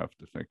 You don't have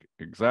to think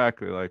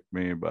exactly like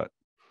me, but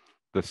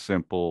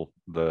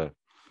the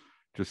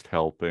just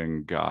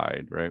helping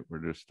guide, right? We're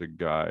just a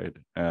guide.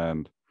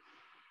 And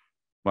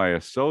my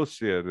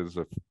associate is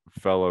a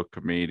fellow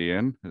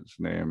comedian. His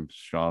name's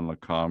Sean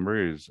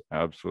Lacombe. He's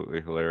absolutely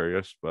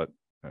hilarious, but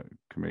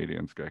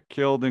comedians got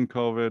killed in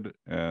COVID,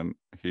 and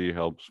he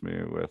helps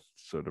me with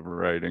sort of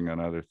writing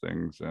and other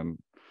things. And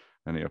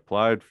he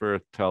applied for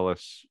a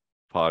TELUS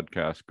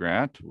podcast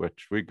grant,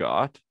 which we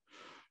got.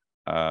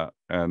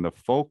 And the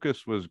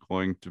focus was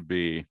going to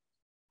be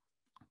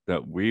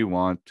that we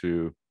want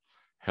to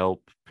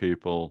help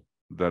people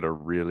that are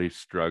really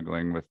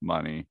struggling with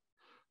money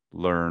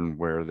learn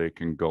where they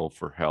can go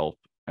for help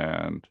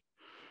and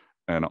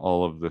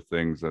all of the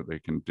things that they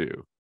can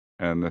do.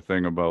 And the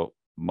thing about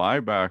my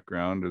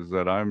background is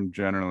that I'm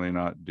generally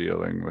not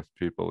dealing with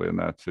people in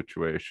that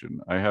situation.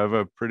 I have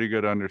a pretty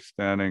good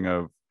understanding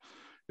of,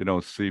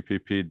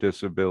 CPP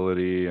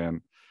disability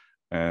and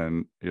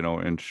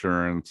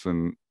insurance,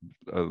 and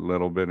a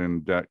little bit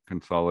in debt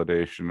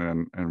consolidation,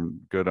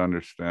 and good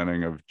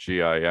understanding of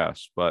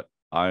GIS, but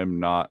I'm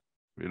not,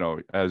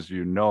 as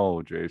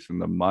Jason,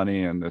 the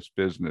money in this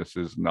business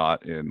is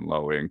not in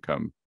low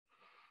income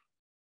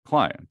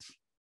clients.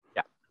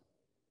 Yeah.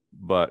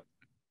 But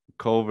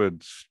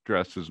COVID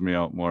stresses me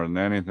out more than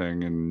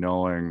anything, in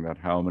knowing that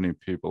how many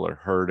people are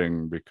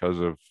hurting because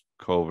of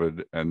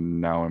COVID, and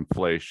now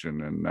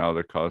inflation, and now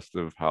the cost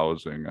of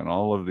housing, and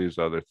all of these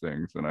other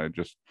things. And I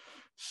just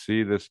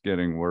see this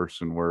getting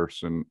worse and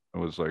worse. And it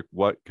was like,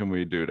 what can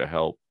we do to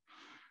help?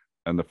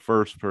 And the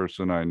first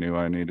person I knew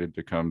I needed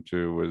to come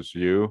to was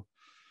you,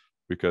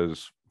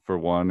 because for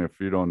one, if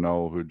you don't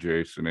know who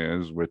Jason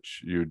is,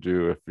 which you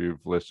do if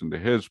you've listened to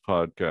his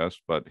podcast,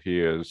 but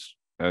he is,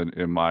 and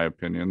in my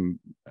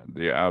opinion,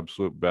 the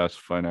absolute best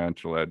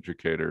financial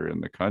educator in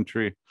the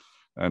country,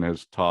 and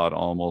has taught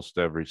almost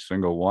every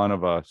single one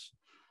of us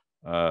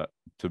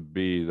to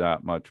be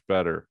that much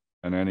better.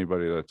 And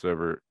anybody that's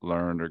ever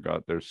learned or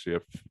got their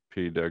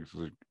CFP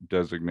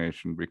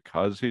designation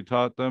because he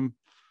taught them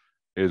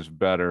is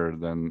better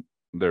than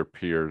their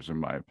peers, in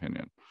my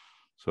opinion.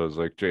 So I was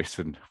like,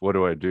 Jason, what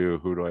do I do?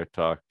 Who do I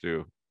talk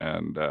to?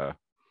 And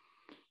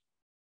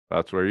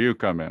that's where you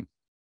come in.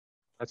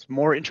 That's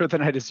more intro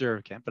than I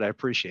deserve, Kent, but I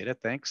appreciate it.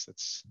 Thanks.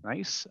 That's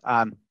nice.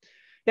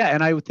 Yeah,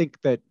 and I would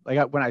think that,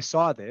 like, when I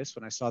saw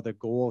the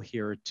goal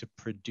here to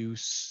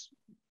produce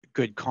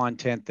good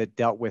content that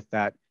dealt with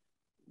that,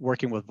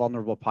 working with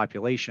vulnerable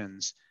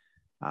populations,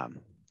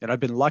 and I've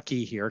been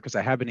lucky here because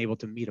I have been able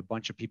to meet a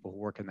bunch of people who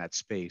work in that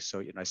space.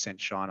 So, I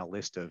sent Sean a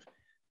list of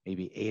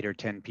maybe 8 or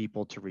 10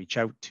 people to reach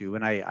out to,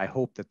 and I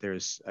hope that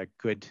there's a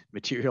good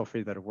material for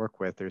you to work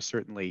with. There's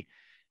certainly,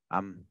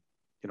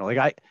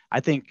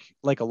 I think,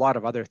 like a lot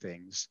of other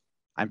things,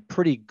 I'm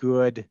pretty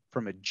good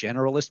from a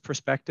generalist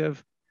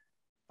perspective.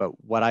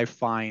 But what I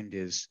find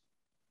is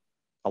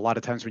a lot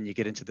of times when you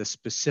get into the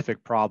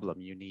specific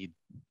problem, you need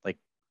like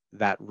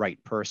that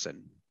right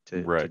person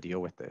to deal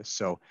with this.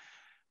 So,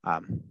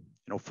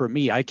 for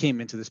me, I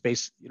came into the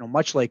space,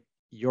 much like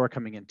you're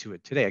coming into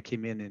it today. I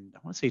came in I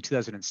want to say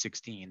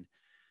 2016,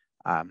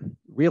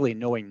 really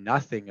knowing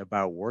nothing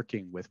about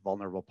working with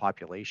vulnerable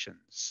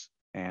populations.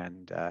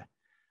 And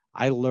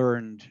I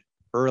learned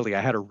early.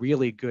 I had a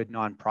really good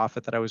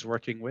nonprofit that I was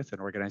working with, an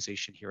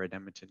organization here in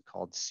Edmonton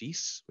called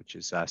CEASE, which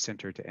is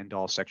Center to End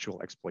All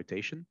Sexual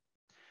Exploitation.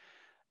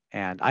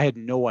 And I had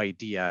no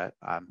idea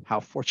how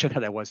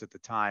fortunate I was at the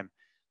time,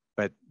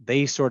 but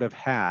they sort of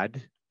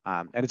had,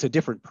 and it's a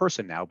different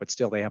person now, but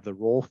still they have the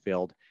role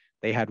filled.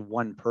 They had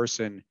one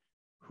person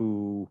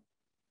who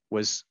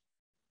was,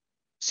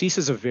 CEASE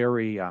is a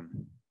very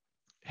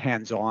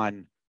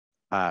hands-on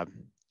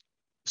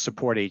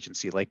support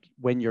agency. Like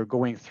when you're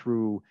going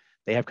through,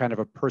 they have kind of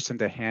a person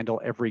to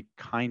handle every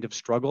kind of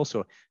struggle.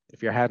 So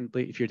if you're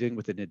dealing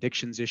with an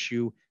addictions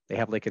issue, they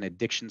have like an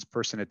addictions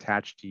person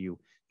attached to you.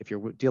 If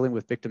you're dealing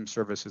with victim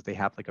services, they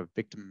have like a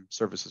victim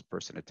services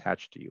person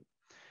attached to you.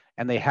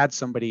 And they had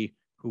somebody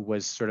who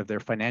was sort of their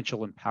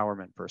financial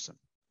empowerment person.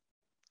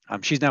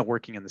 She's now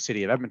working in the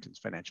city of Edmonton's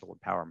financial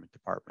empowerment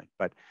department,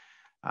 but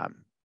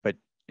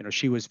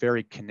she was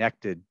very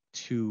connected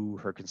to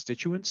her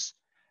constituents.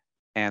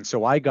 And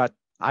so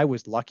I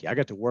was lucky. I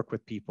got to work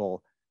with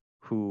people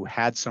who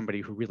had somebody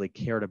who really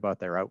cared about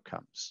their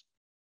outcomes.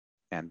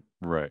 And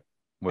right,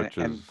 which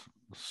is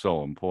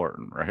so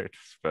important, right?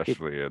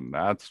 Especially in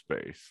that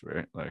space,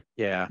 right? Like,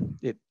 yeah,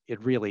 it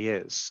really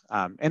is.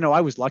 And no,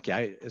 I was lucky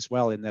as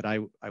well in that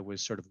I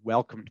was sort of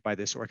welcomed by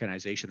this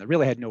organization that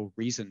really had no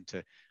reason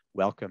to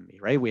welcome me,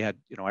 right? We had,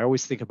 I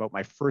always think about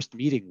my first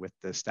meeting with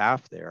the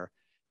staff there.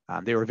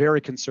 They were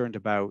very concerned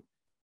about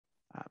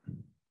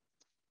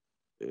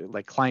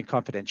like client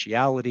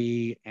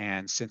confidentiality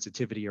and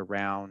sensitivity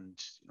around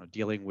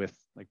dealing with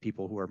like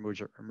people who are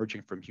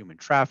emerging from human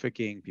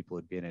trafficking, people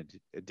who'd been in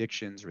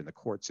addictions or in the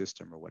court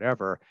system or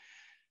whatever.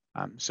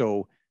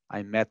 So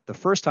the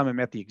first time I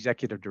met the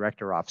executive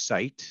director off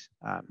site.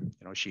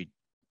 She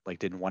like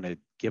didn't want to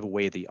give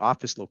away the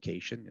office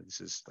location.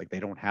 This is like, they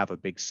don't have a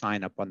big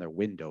sign up on their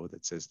window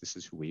that says this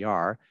is who we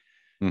are.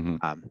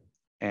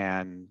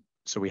 And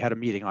so we had a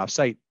meeting off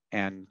site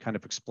and kind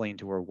of explained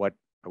to her what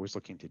I was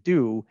looking to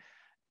do,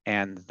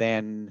 and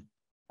then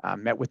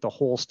met with the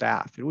whole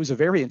staff. It was a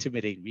very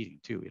intimidating meeting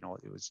too.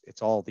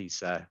 It's all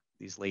these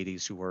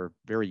ladies who were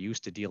very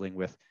used to dealing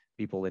with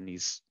people in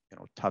these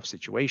tough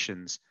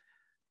situations.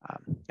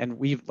 And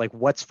we've like,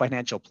 what's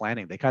financial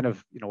planning? They kind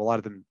of, a lot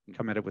of them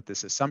come at it with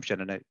this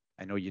assumption, and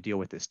I know you deal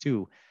with this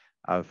too,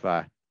 of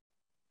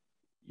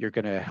you're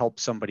going to help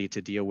somebody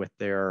to deal with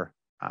their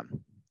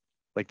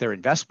like their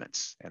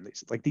investments, and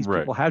these Right.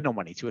 people have no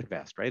money to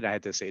invest, right? I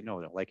had to say no,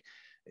 like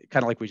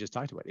kind of like we just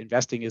talked about.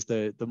 Investing is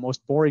the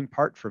most boring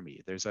part for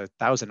me. There's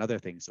 1,000 other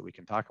things that we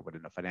can talk about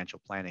in a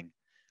financial planning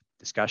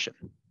discussion.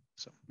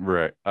 So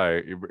Right.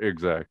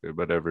 Exactly.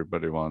 But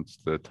everybody wants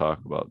to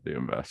talk about the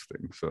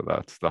investing. So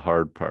that's the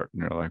hard part.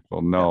 And you're like,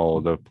 well, no,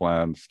 the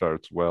plan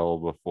starts well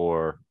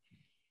before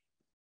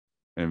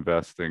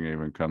investing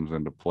even comes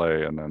into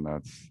play. And then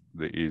that's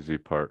the easy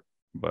part.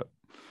 But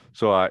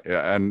so how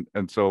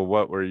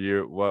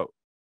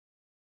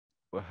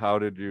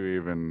did you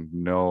even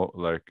know,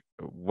 like,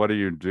 what do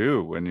you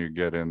do when you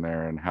get in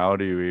there, and how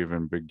do you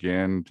even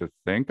begin to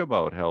think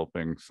about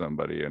helping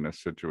somebody in a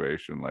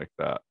situation like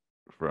that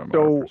from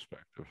our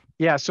perspective?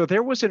 Yeah, so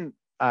there wasn't,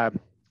 and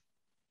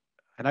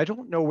I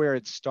don't know where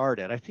it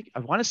started. I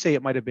want to say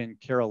it might have been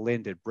Carol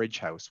Lind at Bridge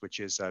House, which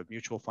is a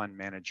mutual fund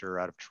manager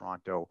out of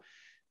Toronto.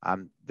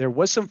 There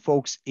was some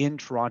folks in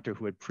Toronto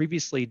who had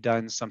previously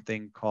done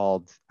something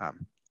called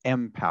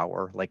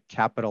Empower, like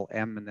capital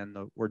M and then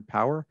the word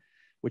power,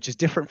 which is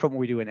different from what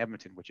we do in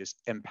Edmonton, which is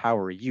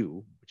Empower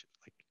You, which is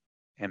like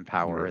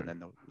empower, right, and then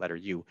the letter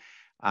U.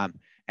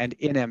 And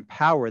in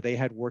Empower, they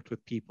had worked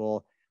with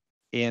people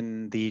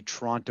in the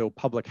Toronto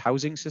public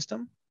housing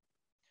system.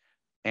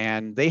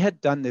 And they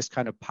had done this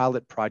kind of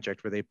pilot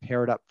project where they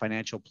paired up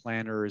financial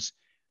planners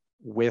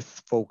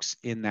with folks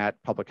in that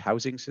public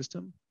housing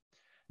system.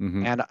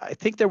 And I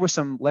think there were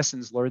some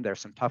lessons learned there,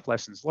 some tough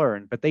lessons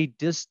learned, but they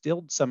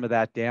distilled some of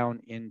that down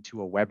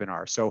into a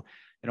webinar. So,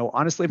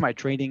 honestly, my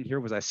training here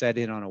was I sat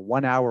in on a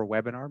 1-hour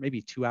webinar,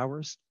 maybe 2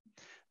 hours,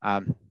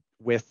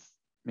 with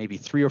maybe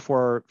 3 or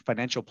 4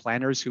 financial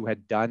planners who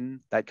had done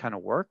that kind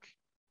of work.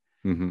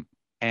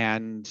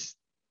 And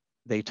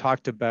they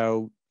talked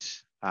about,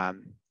 a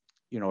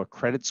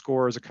credit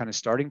score as a kind of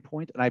starting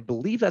point. And I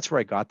believe that's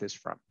where I got this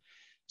from.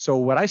 So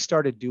what I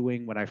started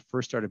doing when I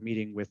first started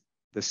meeting with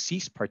the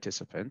CEASE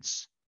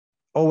participants,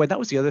 and that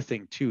was the other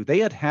thing too. They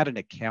had an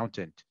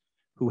accountant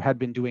who had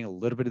been doing a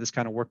little bit of this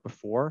kind of work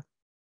before,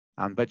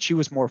 but she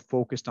was more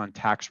focused on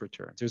tax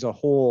returns. There's a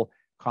whole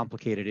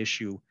complicated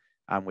issue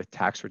with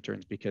tax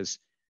returns because,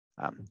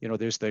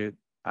 there's the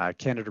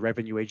Canada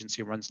Revenue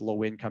Agency runs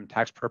low income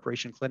tax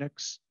preparation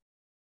clinics.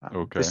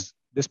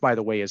 This, by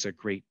the way, is a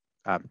great,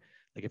 like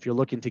if you're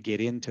looking to get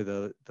into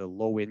the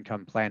low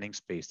income planning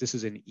space, this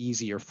is an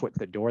easier foot in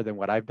the door than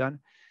what I've done.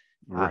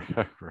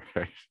 Right.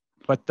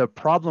 But the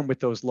problem with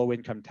those low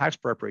income tax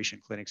preparation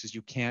clinics is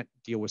you can't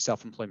deal with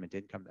self-employment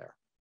income there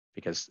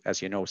because,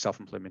 as you know,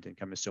 self-employment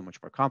income is so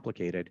much more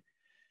complicated.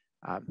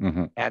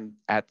 And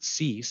at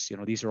CEASE,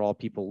 these are all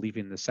people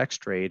leaving the sex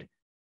trade.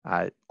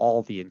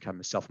 All the income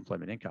is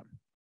self-employment income.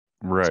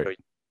 Right.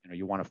 So,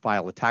 you want to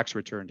file a tax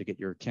return to get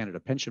your Canada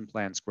pension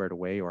plan squared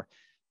away, or,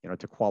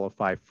 to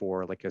qualify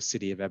for like a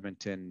City of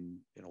Edmonton,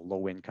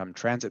 low income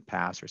transit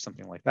pass or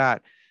something like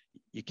that.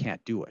 You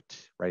can't do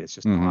it, right? It's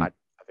just not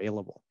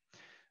available.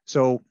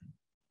 So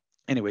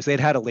anyways, they'd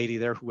had a lady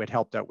there who had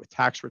helped out with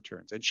tax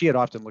returns, and she had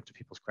often looked at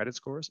people's credit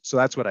scores. So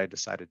that's what I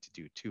decided to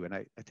do too. And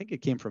I think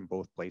it came from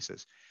both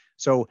places.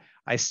 So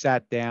I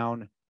sat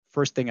down,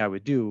 first thing I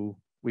would do,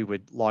 we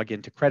would log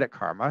into Credit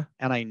Karma.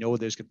 And I know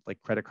there's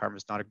like Credit Karma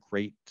is not a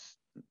great,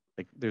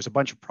 like there's a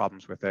bunch of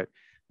problems with it,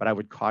 but I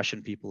would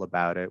caution people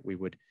about it. We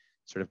would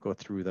sort of go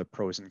through the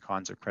pros and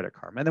cons of Credit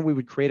Karma. And then we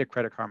would create a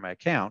Credit Karma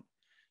account.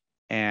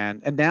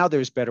 And now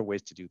there's better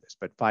ways to do this,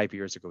 but 5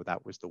 years ago,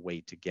 that was the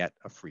way to get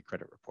a free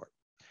credit report.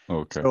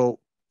 Okay.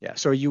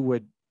 So you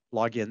would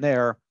log in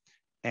there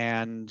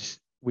and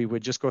we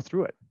would just go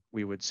through it.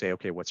 We would say,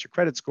 okay, what's your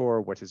credit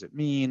score? What does it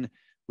mean?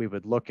 We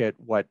would look at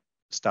what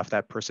stuff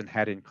that person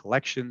had in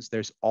collections.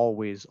 There's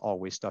always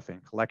stuff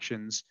in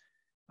collections.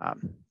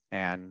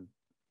 And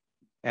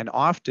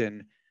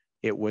often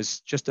it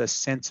was just a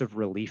sense of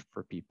relief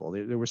for people.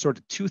 There were sort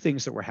of 2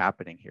 things that were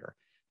happening here.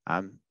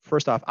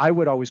 First off, I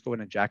would always go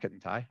in a jacket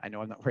and tie. I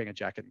know I'm not wearing a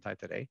jacket and tie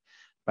today,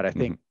 but I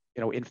think,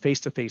 in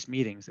face-to-face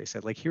meetings, they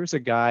said, like, here's a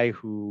guy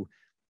who,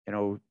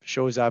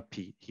 shows up.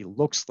 He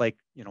looks like,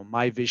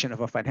 my vision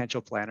of a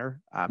financial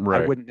planner. I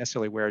Right. wouldn't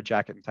necessarily wear a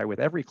jacket and tie with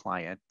every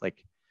client,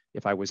 like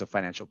if I was a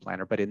financial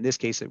planner, but in this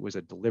case, it was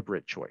a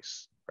deliberate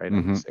choice, right? I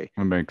would say,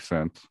 It makes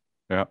sense.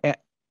 Yeah.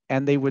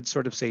 and they would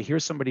sort of say,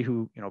 here's somebody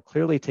who,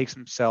 clearly takes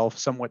himself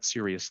somewhat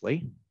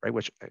seriously, right?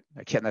 Which,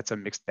 again, that's a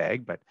mixed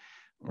bag, but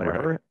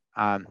whatever.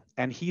 Right.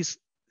 And he's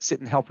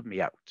sitting helping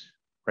me out,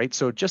 right?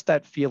 So just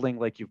that feeling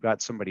like you've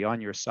got somebody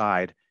on your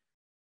side,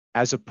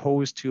 as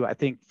opposed to, I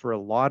think, for a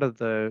lot of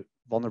the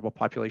vulnerable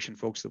population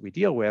folks that we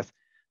deal with,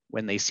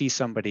 when they see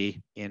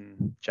somebody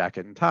in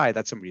jacket and tie,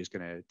 that's somebody who's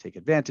going to take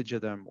advantage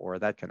of them or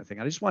that kind of thing.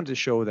 I just wanted to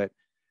show that,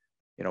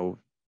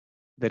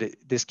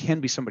 this can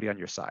be somebody on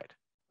your side,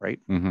 right?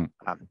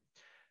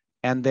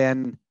 And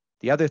then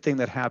the other thing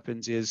that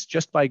happens is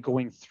just by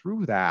going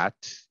through that,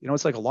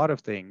 it's like a lot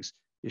of things,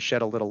 you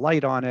shed a little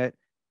light on it,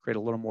 create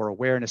a little more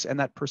awareness, and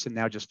that person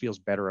now just feels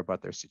better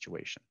about their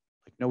situation.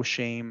 Like no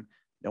shame,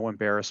 no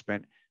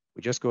embarrassment.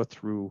 We just go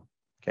through,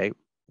 okay,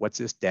 what's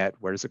this debt?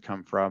 Where does it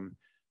come from?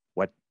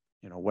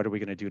 What are we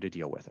going to do to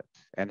deal with it?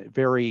 And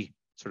very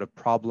sort of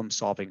problem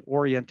solving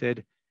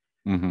oriented.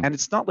 And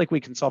it's not like we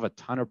can solve a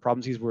ton of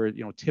problems. These were,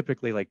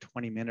 typically like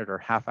 20-minute or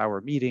half-hour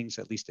meetings,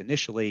 at least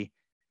initially.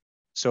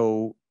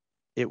 So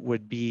it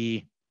would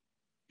be,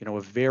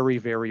 a very,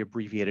 very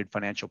abbreviated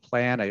financial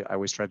plan. I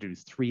always try to do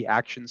 3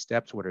 action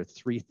steps. What are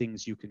 3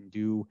 things you can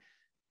do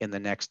in the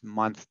next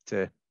month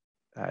to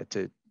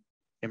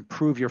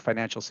improve your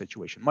financial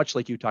situation? Much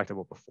like you talked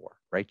about before,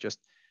 right? Just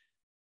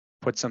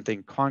put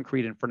something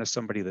concrete in front of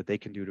somebody that they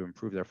can do to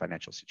improve their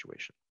financial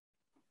situation.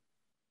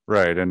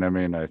 Right. And I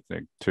mean, I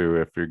think too,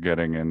 if you're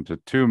getting into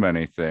too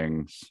many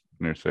things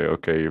and you say,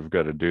 okay, you've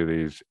got to do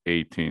these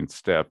 18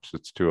 steps,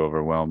 it's too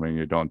overwhelming.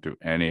 You don't do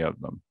any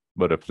of them.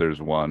 But if there's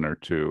 1 or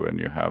 2 and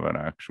you have an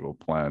actual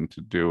plan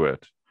to do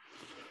it,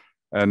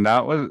 and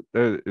that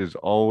is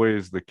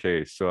always the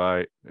case. So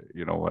I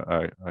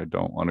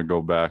don't want to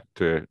go back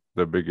to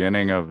the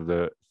beginning of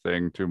the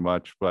thing too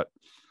much, but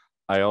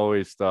I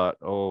always thought,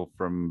 oh,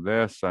 from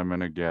this, I'm going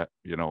to get,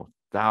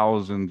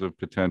 thousands of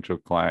potential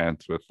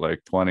clients with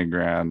like 20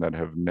 grand that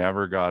have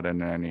never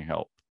gotten any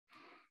help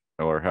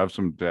or have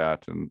some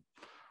debt and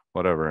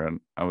whatever. And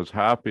I was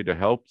happy to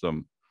help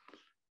them.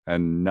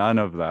 And none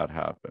of that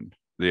happened.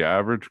 The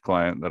average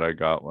client that I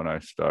got when I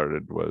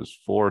started was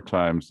 4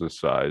 times the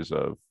size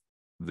of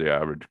the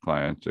average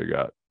client I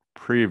got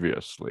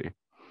previously.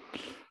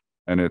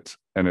 And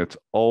it's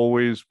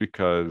always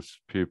because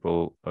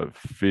people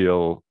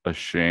feel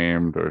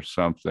ashamed or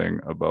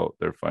something about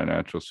their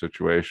financial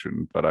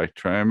situation. But I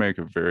try and make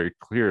it very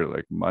clear,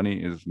 like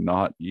money is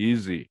not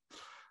easy.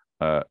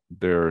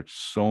 There are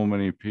so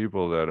many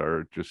people that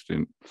are just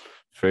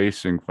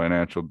facing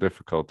financial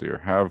difficulty or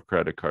have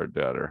credit card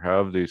debt or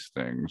have these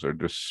things or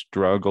just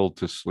struggle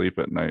to sleep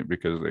at night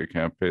because they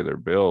can't pay their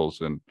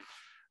bills.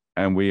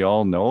 And we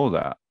all know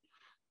that.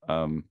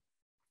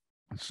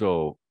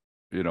 So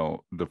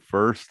the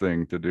first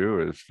thing to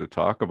do is to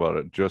talk about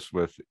it, just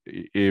with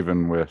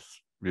even with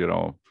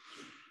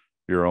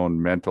your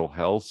own mental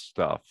health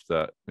stuff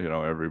that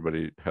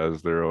everybody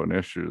has their own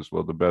issues.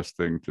 Well, the best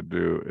thing to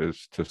do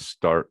is to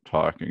start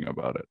talking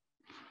about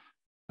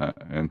it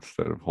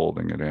instead of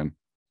holding it in.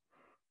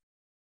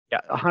 Yeah,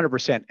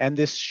 100%. And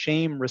this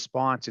shame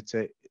response, it's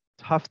a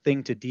tough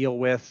thing to deal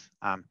with,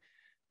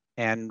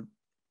 and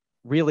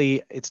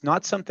really it's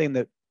not something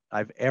that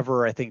I've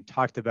ever, I think,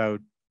 talked about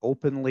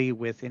openly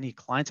with any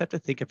clients. I have to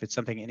think if it's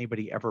something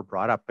anybody ever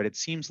brought up, but it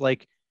seems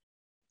like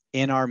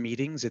in our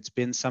meetings, it's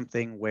been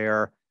something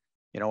where,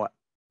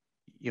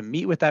 you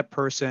meet with that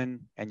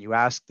person and you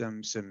ask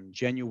them some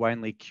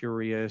genuinely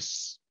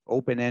curious,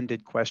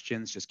 open-ended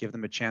questions, just give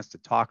them a chance to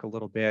talk a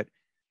little bit.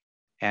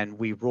 And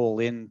we roll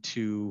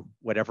into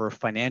whatever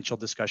financial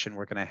discussion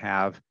we're going to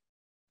have.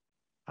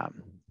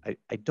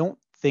 I don't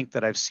think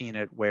that I've seen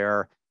it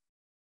where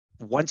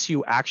once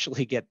you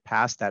actually get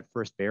past that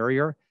first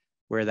barrier,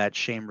 where that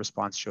shame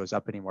response shows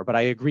up anymore. But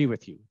I agree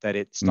with you that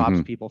it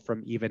stops people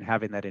from even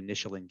having that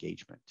initial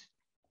engagement.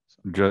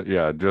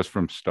 Just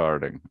from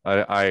starting.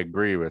 I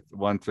agree with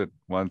once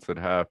it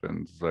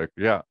happens, like,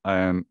 yeah,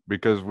 and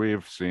because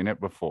we've seen it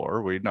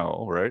before, we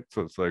know, right?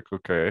 So it's like,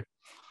 okay,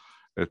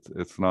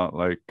 it's not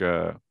like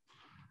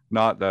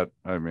not that,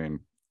 I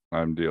mean,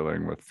 I'm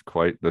dealing with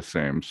quite the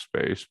same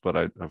space, but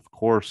of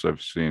course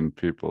I've seen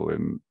people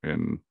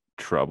in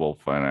trouble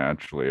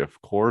financially. Of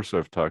course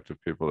I've talked to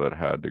people that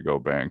had to go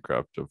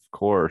bankrupt. Of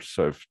course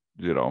I've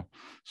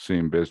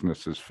seen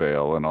businesses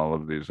fail and all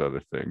of these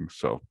other things.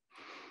 So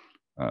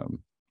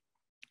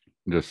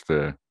just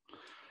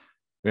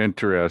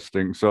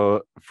interesting.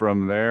 So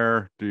from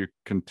there, do you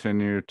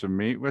continue to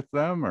meet with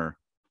them, or?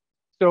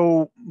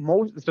 So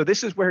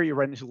this is where you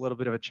run into a little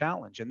bit of a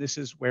challenge, and this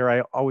is where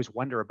I always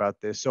wonder about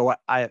this. So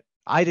I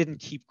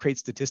didn't create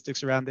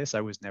statistics around this.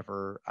 I was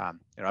never,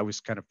 I was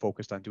kind of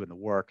focused on doing the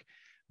work,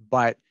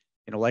 but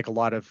like a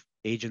lot of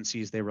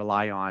agencies, they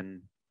rely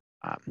on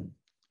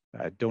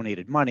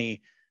donated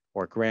money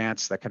or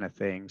grants, that kind of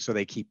thing. So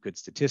they keep good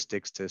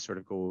statistics to sort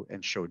of go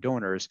and show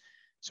donors.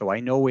 So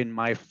I know in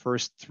my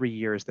first 3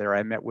 years there,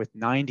 I met with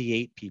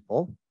 98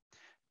 people,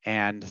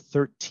 and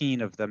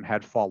 13 of them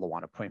had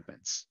follow-on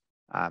appointments.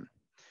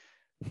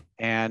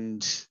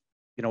 And,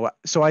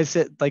 so I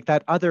said, like,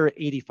 that other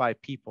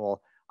 85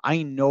 people,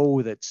 I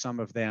know that some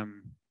of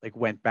them like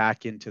went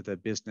back into the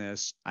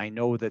business. I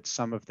know that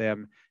some of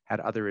them had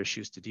other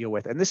issues to deal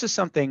with. And this is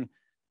something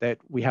that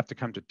we have to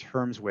come to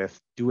terms with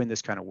doing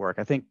this kind of work.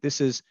 I think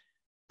this is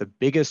the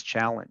biggest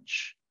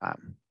challenge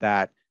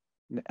that,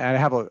 and I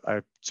have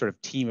a sort of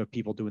team of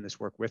people doing this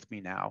work with me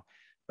now,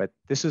 but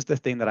this is the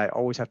thing that I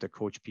always have to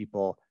coach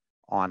people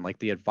on, like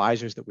the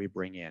advisors that we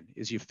bring in,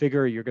 is you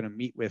figure you're going to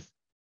meet with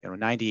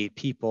 98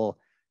 people,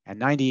 and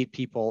 98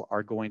 people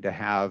are going to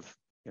have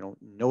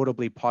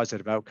notably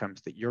positive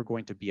outcomes that you're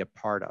going to be a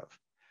part of.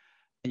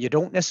 And you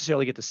don't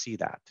necessarily get to see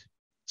that.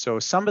 So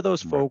some of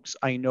those folks,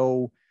 I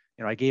know,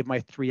 I gave my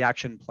 3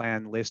 action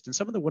plan list, and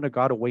some of them would have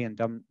got away and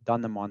done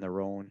them on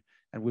their own,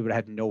 and we would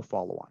have had no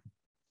follow-on.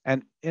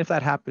 And if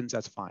that happens,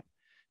 that's fine.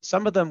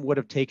 Some of them would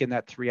have taken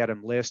that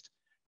 3-item list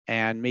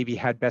and maybe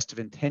had best of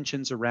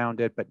intentions around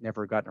it, but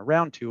never gotten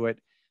around to it.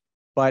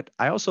 But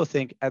I also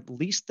think at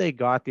least they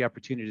got the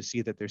opportunity to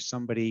see that there's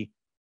somebody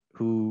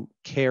who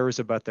cares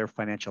about their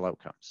financial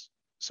outcomes.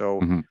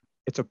 So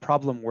it's a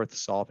problem worth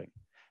solving.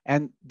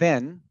 And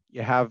then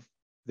you have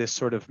this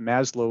sort of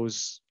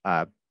Maslow's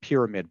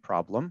pyramid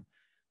problem,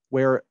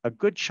 where a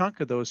good chunk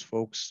of those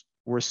folks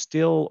were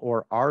still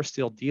or are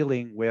still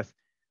dealing with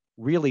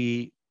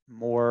really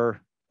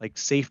more like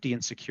safety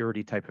and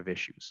security type of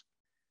issues.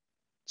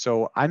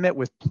 So I met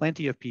with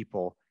plenty of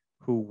people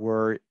who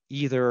were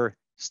either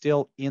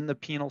still in the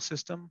penal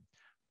system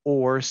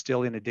or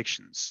still in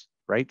addictions,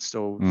 right?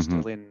 So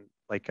still in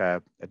like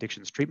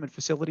addictions treatment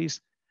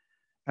facilities.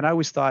 And I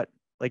always thought,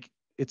 like,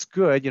 it's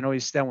good, you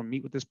sit down and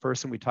meet with this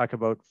person, we talk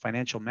about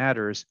financial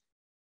matters,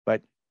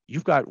 but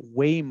you've got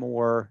way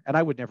more, and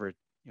I would never,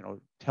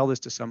 tell this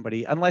to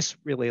somebody unless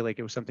really like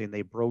it was something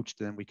they broached,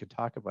 and then we could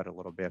talk about it a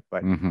little bit.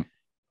 But,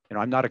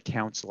 I'm not a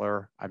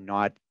counselor. I'm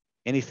not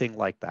anything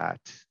like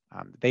that.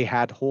 They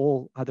had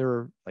whole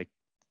other like,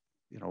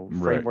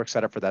 framework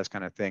set up for that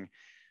kind of thing.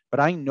 But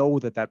I know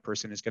that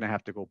person is going to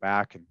have to go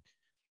back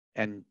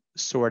and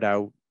sort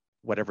out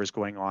whatever's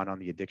going on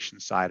the addiction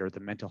side or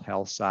the mental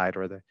health side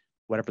or the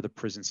whatever the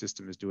prison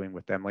system is doing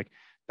with them. Like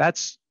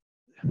that's,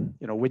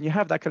 when you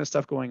have that kind of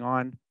stuff going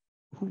on,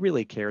 who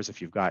really cares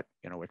if you've got,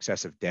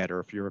 excessive debt or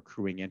if you're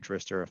accruing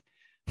interest or if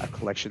a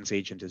collections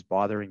agent is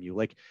bothering you?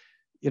 Like,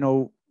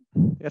 you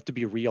have to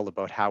be real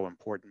about how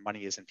important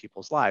money is in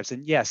people's lives.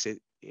 And yes,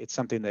 it's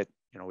something that,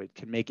 it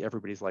can make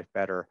everybody's life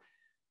better,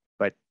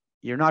 but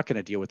you're not going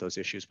to deal with those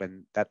issues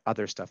when that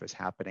other stuff is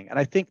happening. And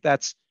I think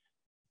that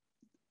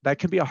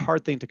can be a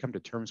hard thing to come to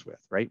terms with,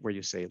 right? Where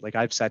you say, like,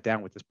 I've sat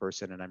down with this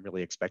person and I'm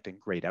really expecting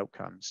great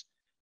outcomes,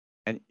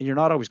 and you're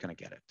not always going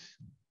to get it.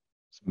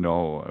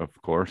 No, of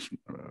course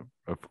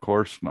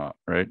not,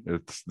 right?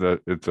 It's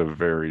a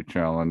very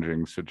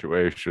challenging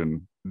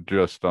situation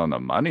just on the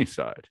money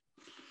side.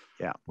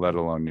 Yeah. Let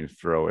alone you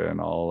throw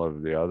in all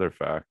of the other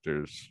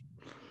factors.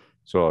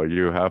 So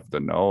you have to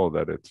know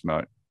that it's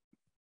not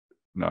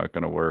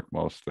going to work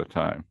most of the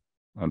time,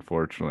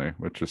 unfortunately,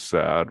 which is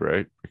sad,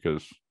 right?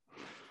 Because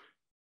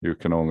you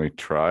can only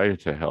try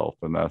to help.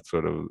 And that's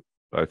sort of,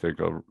 I think,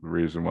 a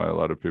reason why a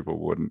lot of people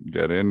wouldn't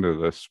get into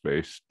this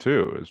space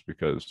too, is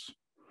because,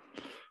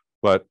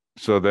 but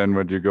so then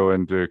would you go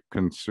into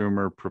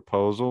consumer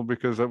proposal?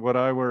 Because what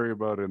I worry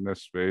about in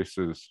this space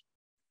is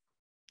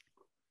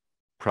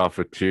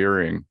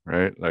profiteering,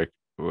 right? Like,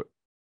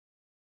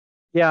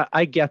 yeah,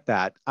 I get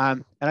that.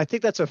 And I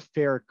think that's a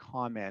fair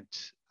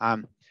comment.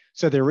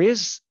 So there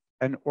is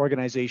an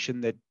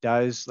organization that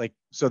does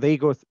so they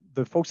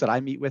the folks that I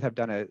meet with have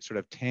done a sort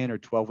of 10 or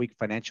 12-week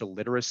financial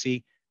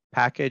literacy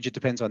package. It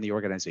depends on the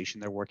organization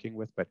they're working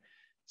with, but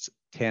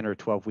 10 or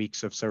 12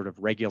 weeks of sort of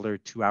regular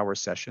 2-hour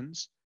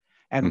sessions.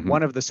 And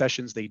one of the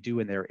sessions they do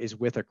in there is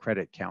with a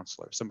credit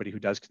counselor, somebody who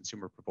does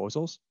consumer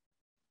proposals.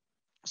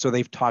 So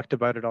they've talked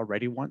about it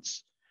already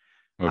once.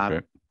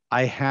 Okay.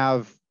 I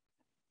have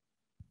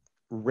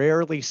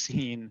rarely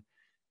seen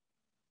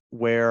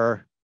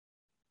where,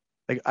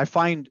 like, I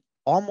find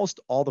almost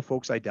all the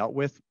folks I dealt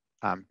with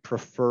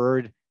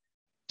preferred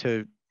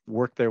to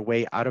work their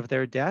way out of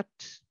their debt.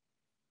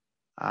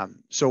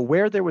 So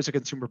where there was a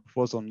consumer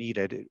proposal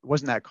needed, it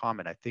wasn't that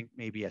common. I think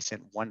maybe I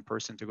sent one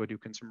person to go do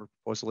consumer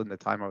proposal in the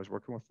time I was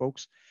working with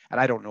folks, and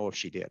I don't know if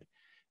she did.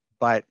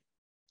 But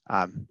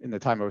in the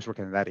time I was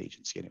working in that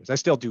agency, anyways, I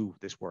still do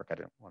this work. I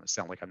don't want to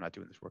sound like I'm not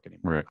doing this work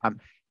anymore. Right.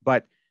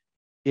 But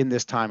in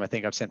this time, I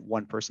think I've sent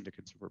one person to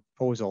consumer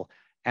proposal.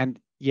 And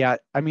yeah,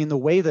 I mean, the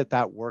way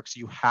that works,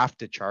 you have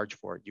to charge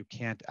for it. You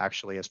can't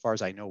actually, as far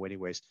as I know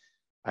anyways,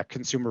 a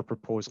consumer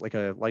proposal, like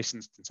a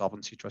licensed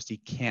insolvency trustee,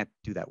 can't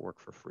do that work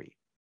for free.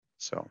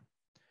 So.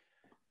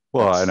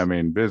 Well, and I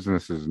mean,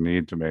 businesses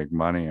need to make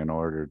money in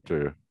order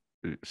to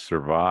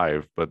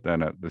survive, but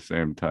then at the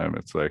same time,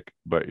 it's like,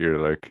 but you're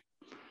like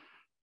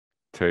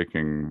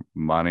taking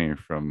money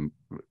from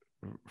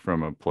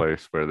a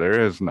place where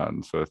there is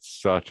none. So it's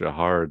such a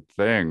hard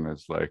thing.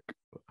 It's like,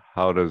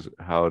 how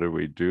do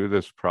we do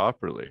this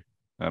properly?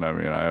 And I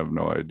mean, I have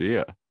no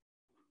idea.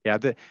 Yeah,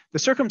 the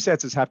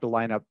circumstances have to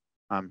line up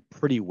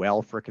pretty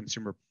well for a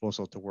consumer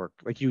proposal to work.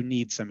 Like you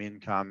need some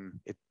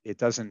income. It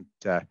doesn't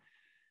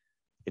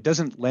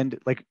lend,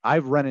 like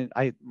I've run in,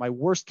 my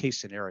worst case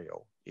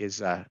scenario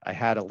is I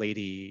had a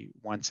lady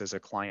once as a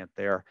client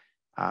there,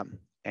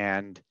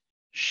 and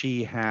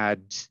she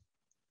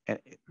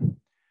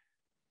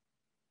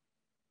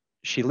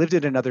lived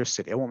in another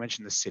city. I won't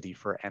mention the city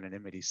for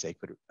anonymity's sake,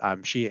 but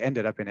she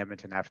ended up in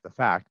Edmonton after the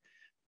fact,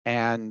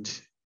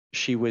 and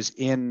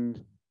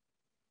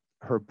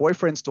her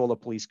boyfriend stole a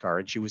police car,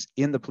 and she was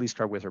in the police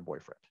car with her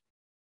boyfriend.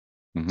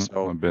 Mm-hmm.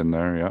 So I've been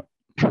there,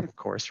 yeah. of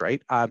course,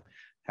 right? How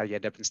you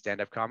end up in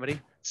stand-up comedy.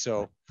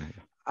 So,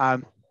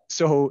 and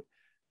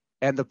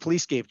the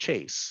police gave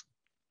chase,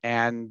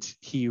 and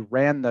he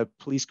ran the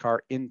police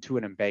car into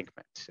an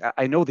embankment.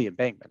 I know the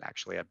embankment,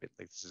 actually.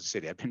 This is a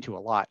city I've been to a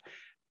lot.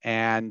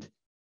 And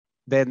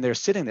then they're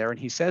sitting there, and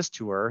he says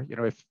to her,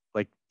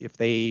 if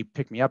they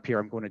pick me up here,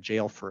 I'm going to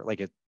jail for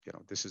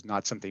this is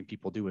not something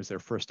people do as their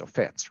first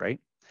offense,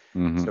 right?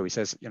 Mm-hmm. So he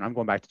says, I'm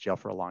going back to jail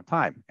for a long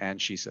time. And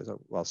she says,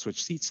 oh, well,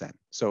 switch seats then.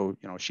 So,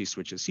 she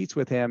switches seats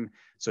with him.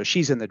 So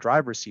she's in the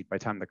driver's seat by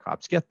the time the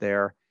cops get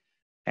there.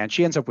 And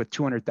she ends up with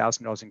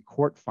 $200,000 in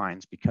court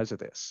fines because of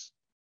this,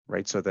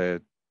 right? So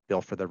the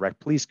bill for the wrecked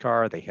police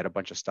car, they hit a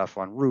bunch of stuff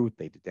en route,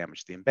 they did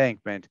damage to the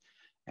embankment,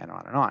 and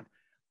on and on.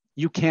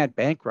 You can't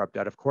bankrupt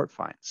out of court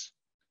fines.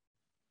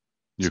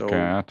 You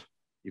can't.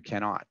 You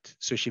cannot.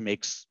 So she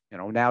makes,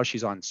 now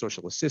she's on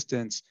social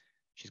assistance.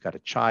 She's got a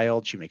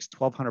child. She makes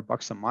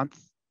 $1,200 a month,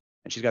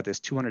 and she's got this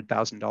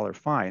 $200,000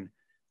 fine.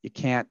 You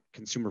can't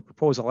consumer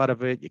proposal out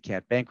of it. You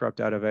can't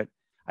bankrupt out of it.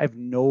 I have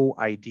no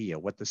idea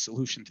what the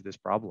solution to this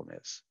problem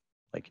is.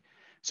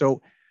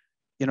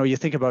 You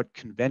think about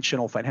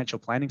conventional financial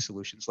planning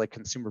solutions like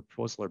consumer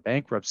proposal or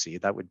bankruptcy.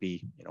 That would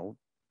be,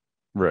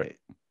 right.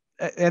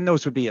 And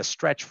those would be a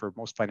stretch for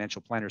most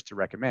financial planners to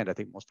recommend. I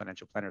think most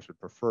financial planners would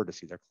prefer to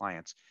see their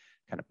clients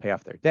kind of pay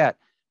off their debt.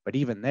 But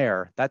even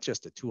there, that's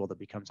just a tool that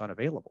becomes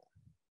unavailable.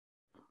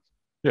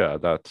 Yeah,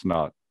 that's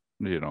not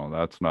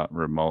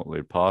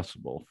remotely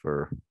possible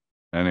for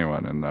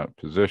anyone in that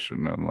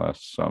position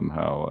unless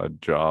somehow a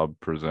job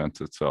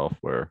presents itself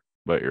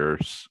but you're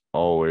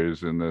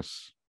always in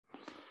this,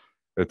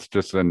 it's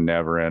just a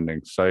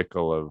never-ending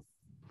cycle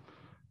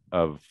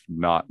of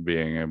not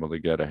being able to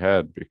get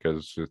ahead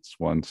because it's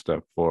one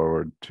step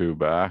forward, two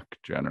back,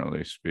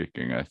 generally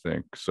speaking, I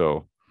think.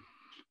 So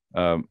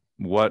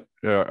what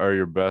are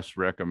your best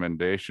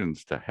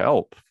recommendations to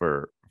help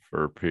for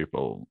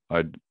people?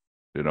 I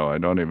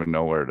don't even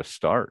know where to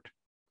start.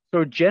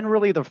 So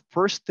generally the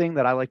first thing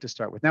that I like to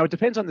start with, now it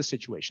depends on the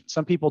situation.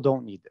 Some people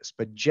don't need this,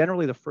 but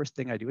generally the first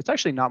thing I do, it's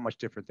actually not much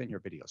different than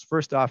your videos.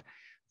 First off,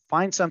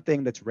 find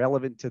something that's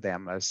relevant to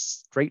them, a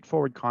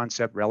straightforward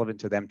concept relevant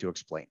to them to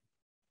explain.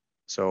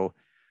 So,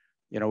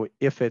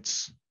 if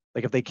it's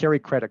like, if they carry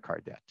credit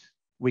card debt,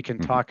 we can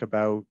talk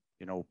about,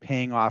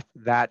 paying off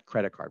that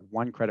credit card,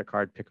 one credit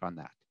card, pick on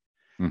that.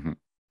 Mm-hmm.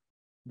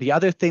 The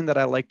other thing that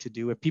I like to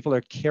do, if people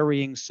are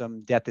carrying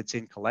some debt that's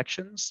in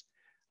collections,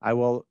 I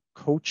will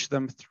coach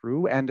them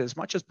through, and as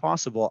much as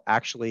possible,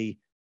 actually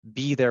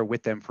be there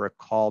with them for a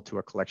call to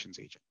a collections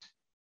agent.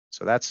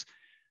 So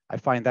I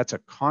find that's a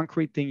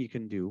concrete thing you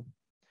can do.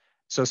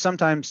 So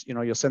sometimes,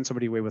 you'll send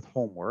somebody away with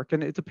homework,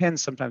 and it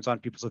depends sometimes on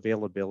people's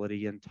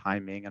availability and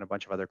timing and a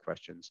bunch of other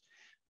questions.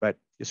 But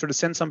you sort of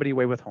send somebody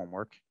away with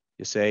homework.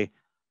 You say,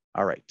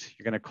 all right,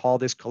 you're going to call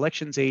this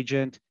collections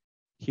agent.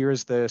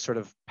 Here's the sort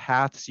of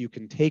paths you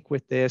can take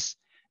with this.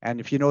 And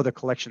if you know the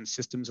collection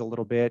systems a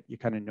little bit, you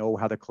kind of know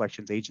how the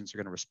collections agents are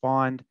going to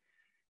respond,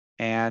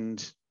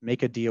 and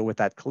make a deal with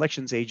that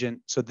collections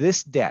agent. So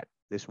this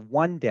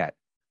one debt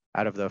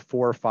out of the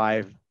 4 or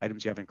 5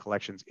 items you have in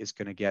collections is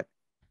going to get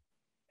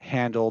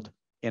handled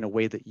in a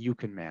way that you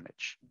can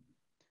manage.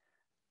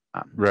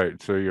 Right.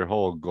 So your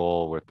whole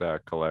goal with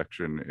that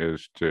collection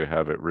is to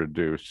have it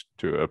reduced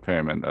to a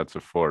payment that's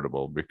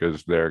affordable,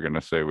 because they're going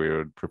to say, we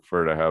would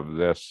prefer to have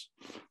this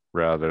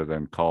rather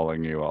than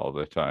calling you all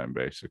the time,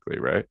 basically,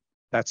 right?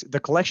 That's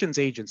the collections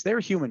agents. They're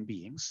human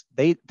beings.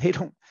 They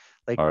don't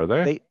like. Are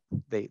they?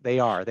 They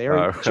are. They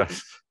are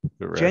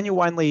Right.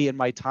 Genuinely, in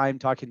my time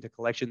talking to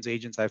collections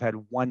agents, I've had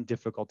one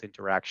difficult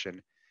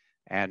interaction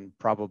and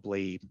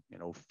probably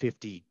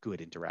 50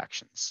 good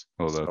interactions.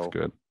 Oh, that's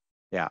good.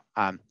 Yeah.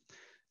 And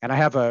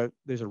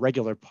there's a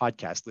regular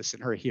podcast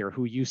listener here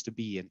who used to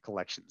be in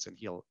collections, and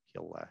he'll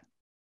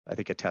I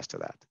think attest to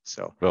that.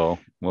 So well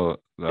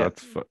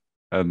that's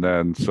and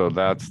then so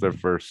that's the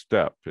first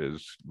step,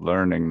 is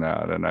learning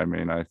that. And I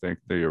mean, I think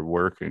that you're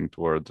working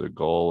towards a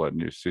goal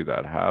and you see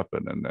that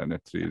happen, and then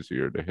it's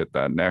easier to hit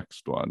that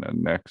next one.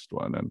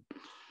 And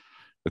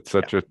it's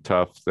such a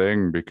tough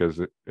thing because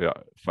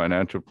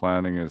financial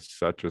planning is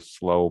such a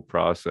slow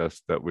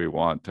process that we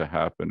want to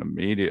happen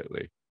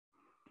immediately.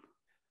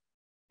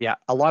 Yeah,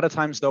 a lot of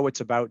times though,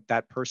 it's about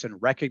that person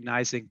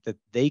recognizing that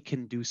they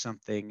can do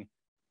something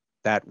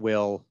that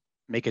will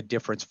make a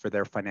difference for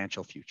their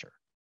financial future.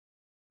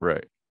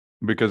 Right.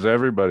 Because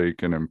everybody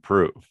can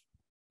improve.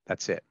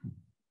 That's it.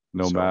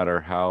 No So, matter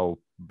how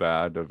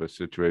bad of a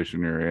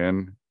situation you're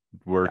in,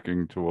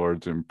 working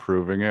towards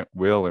improving it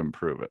will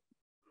improve it.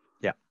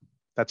 yeah,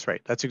 that's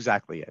right. That's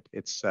exactly it.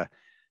 It's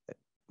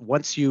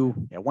once you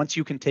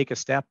can take a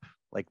step,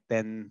 like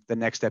then the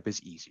next step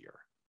is easier.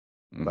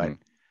 But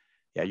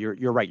yeah,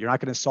 you're right. You're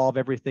not going to solve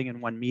everything in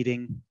one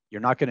meeting.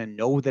 You're not going to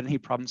know that any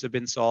problems have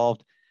been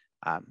solved.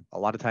 A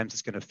lot of times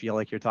it's going to feel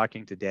like you're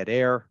talking to dead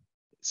air.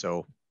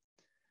 So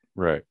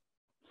right.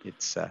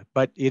 it's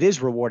but it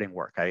is rewarding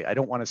work. I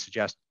don't want to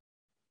suggest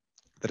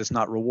that it's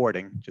not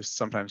rewarding. Just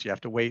sometimes you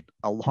have to wait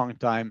a long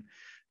time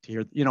to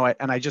hear,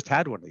 and I just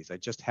had one of these. I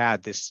just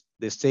had this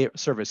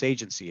service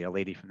agency, a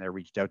lady from there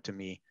reached out to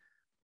me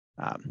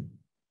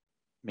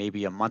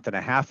maybe a month and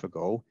a half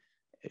ago.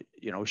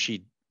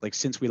 She, like,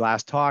 since we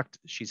last talked,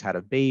 she's had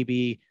a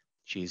baby,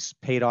 she's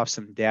paid off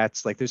some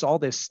debts. Like, there's all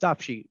this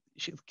stuff. She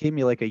gave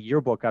me like a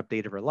yearbook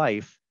update of her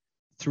life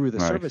through the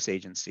Nice. service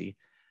agency.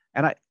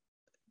 And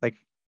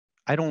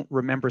I don't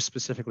remember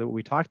specifically what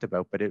we talked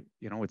about, but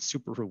it's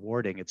super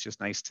rewarding. It's just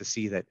nice to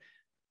see that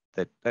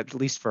at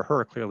least for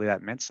her, clearly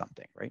that meant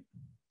something, right?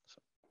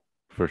 So.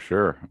 For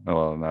sure.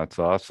 Well, that's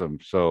awesome.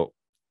 So,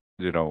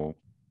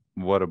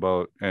 what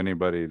about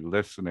anybody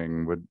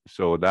listening?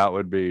 So that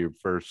would be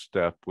first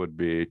step, would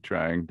be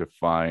trying to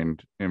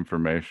find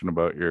information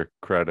about your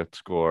credit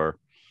score,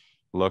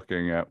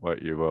 looking at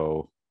what you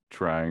owe,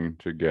 trying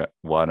to get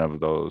one of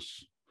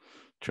those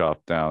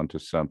chopped down to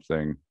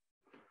something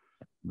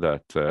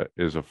that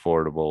is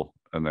affordable,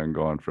 and then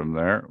going from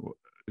there.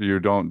 You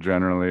don't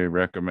generally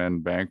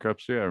recommend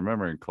bankruptcy. I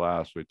remember in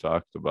class we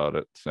talked about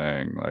it,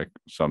 saying like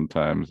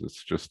sometimes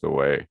it's just the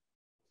way.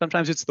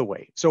 Sometimes it's the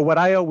way. So what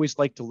I always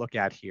like to look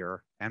at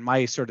here, and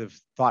my sort of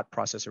thought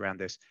process around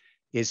this,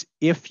 is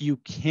if you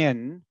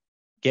can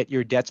get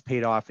your debts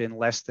paid off in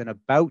less than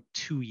about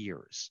 2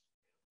 years,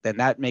 then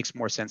that makes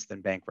more sense than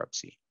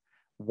bankruptcy.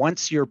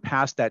 Once you're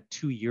past that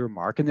 2-year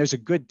mark, and there's a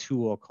good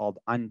tool called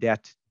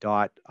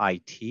undebt.it,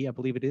 I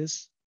believe it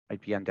is,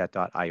 might be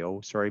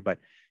undebt.io, sorry, but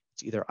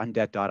it's either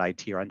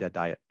undebt.it or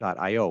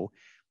undebt.io.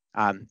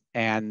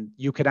 And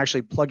you can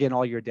actually plug in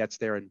all your debts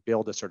there and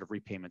build a sort of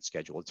repayment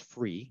schedule. It's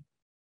free.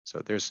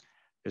 So there's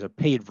a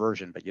paid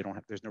version, but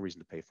there's no reason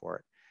to pay for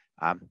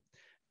it.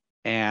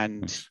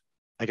 And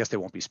I guess they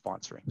won't be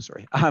sponsoring,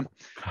 sorry.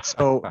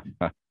 So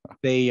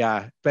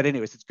but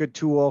anyways, it's a good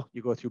tool.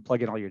 You go through,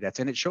 plug in all your debts,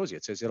 and it shows you,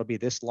 it says it'll be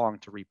this long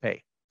to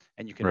repay.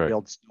 And you can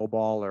build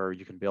snowball, or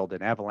you can build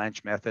an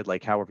avalanche method,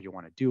 like however you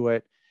want to do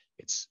it.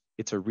 It's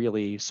a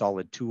really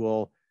solid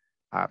tool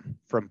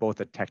from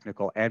both a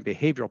technical and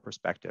behavioral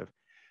perspective.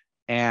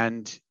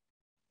 And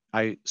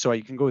so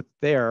you can go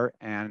there,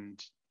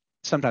 and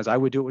sometimes I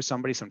would do it with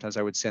somebody, sometimes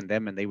I would send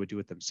them and they would do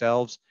it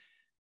themselves.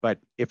 But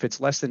if it's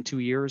less than 2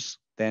 years,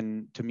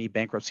 then to me,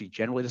 bankruptcy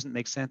generally doesn't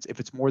make sense. If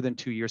it's more than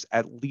 2 years,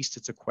 at least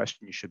it's a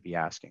question you should be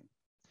asking.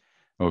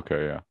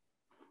 Okay, yeah.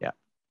 Yeah.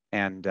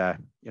 And,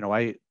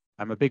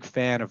 I'm a big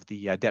fan of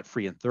the Debt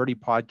Free in 30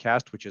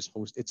 podcast, which is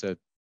it's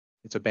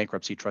a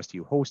bankruptcy trustee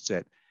who hosts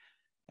it.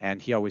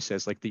 And he always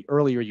says, like, the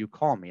earlier you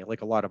call me,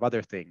 like a lot of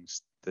other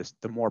things,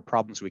 the more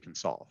problems we can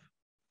solve.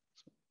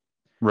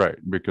 Right,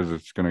 because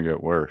it's going to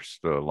get worse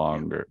the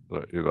longer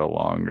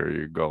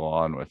you go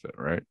on with it,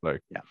 right? Like,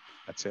 yeah,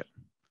 that's it.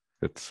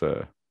 It's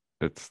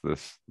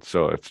this,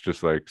 so it's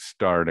just like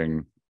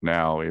starting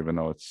now, even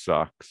though it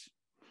sucks.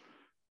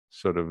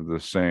 Sort of the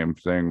same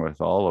thing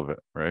with all of it,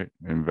 right?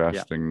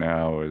 Investing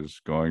now is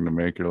going to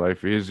make your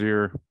life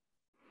easier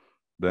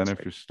than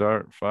if you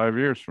start 5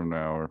 years from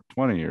now or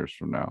 20 years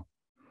from now.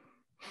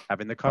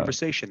 Having the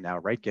conversation now,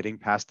 right? Getting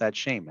past that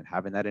shame and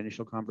having that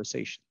initial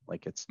conversation.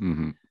 Like it's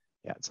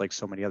it's like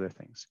so many other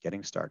things,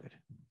 getting started.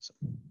 So.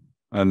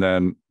 And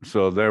then,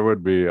 so there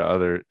would be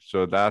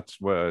so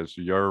that's was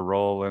your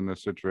role in the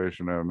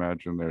situation. I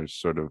imagine there's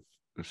sort of,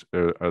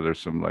 are there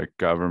some like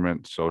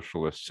government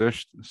social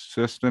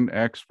assistant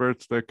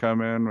experts that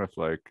come in with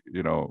like,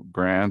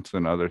 grants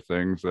and other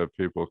things that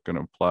people can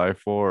apply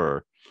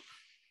for?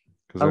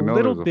 Because I know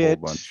there's a whole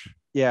bunch.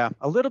 Yeah,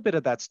 a little bit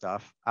of that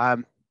stuff.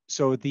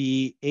 So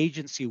the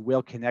agency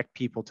will connect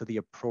people to the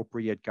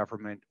appropriate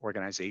government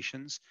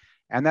organizations,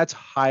 and that's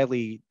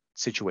highly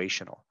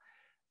situational.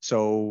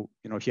 So,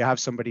 if you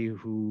have somebody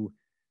who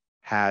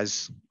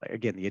has,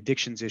 again, the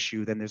addictions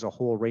issue, then there's a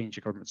whole range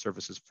of government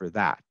services for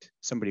that.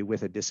 Somebody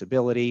with a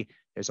disability,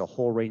 there's a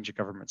whole range of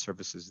government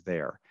services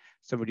there.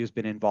 Somebody who's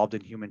been involved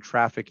in human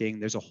trafficking,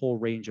 there's a whole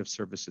range of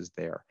services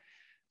there.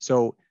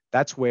 So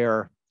that's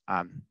where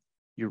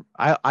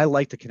I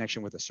like the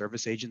connection with a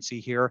service agency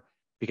here,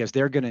 because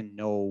they're going to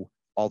know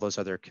all those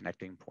other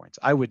connecting points.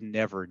 I would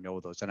never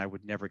know those, and I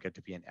would never get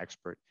to be an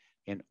expert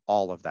in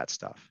all of that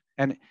stuff.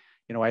 And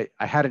I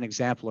had an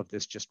example of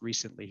this just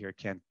recently here,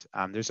 Kent.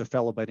 There's a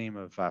fellow by the name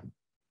of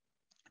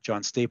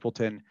John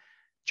Stapleton.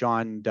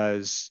 John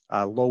does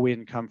low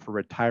income for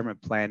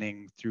retirement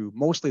planning through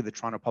mostly the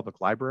Toronto Public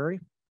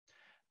Library.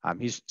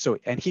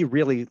 He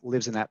really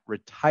lives in that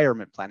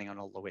retirement planning on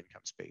a low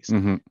income space.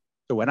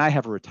 So when I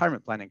have a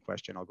retirement planning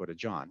question, I'll go to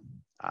John.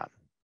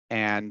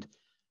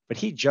 But but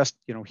he just,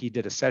 he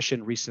did a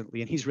session recently,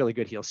 and he's really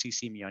good. He'll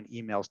CC me on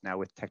emails now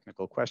with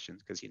technical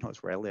questions because he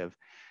knows where I live,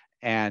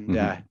 and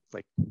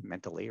like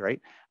mentally, right?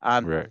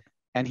 Right.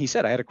 And he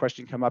said, I had a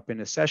question come up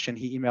in a session.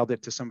 He emailed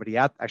it to somebody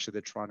at actually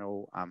the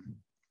Toronto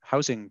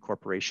Housing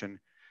Corporation.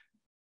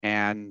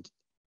 And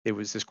it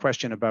was this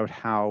question about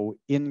how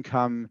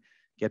income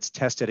gets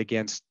tested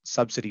against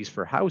subsidies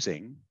for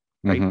housing,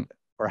 right?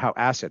 Or how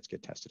assets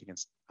get tested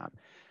against.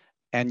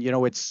 And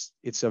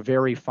it's a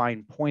very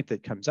fine point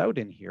that comes out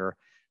in here,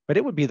 but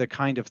it would be the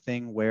kind of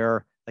thing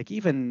where, like,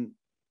 even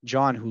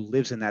John, who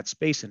lives in that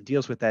space and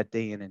deals with that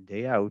day in and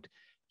day out,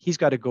 he's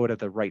got to go to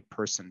the right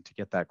person to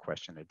get that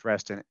question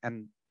addressed.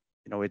 And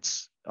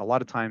it's a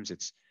lot of times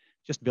it's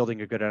just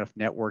building a good enough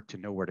network to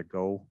know where to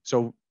go.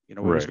 So, it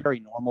was very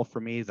normal for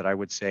me that I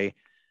would say,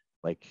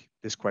 like,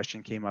 this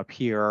question came up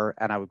here,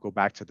 and I would go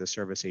back to the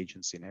service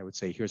agency and I would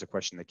say, here's a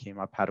question that came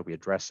up. How do we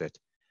address it?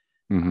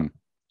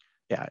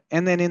 Yeah.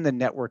 And then in the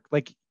network,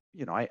 like,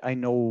 I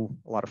know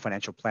a lot of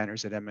financial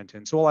planners at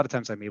Edmonton. So a lot of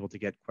times I'm able to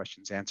get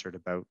questions answered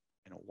about,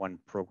 one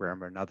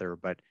program or another,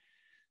 but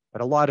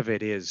a lot of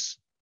it is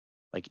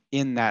like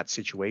in that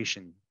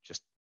situation,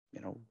 just,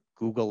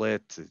 Google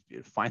it,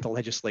 find the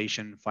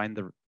legislation, find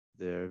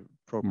the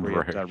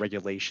appropriate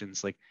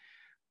regulations. Like,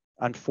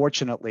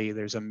 unfortunately,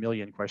 there's a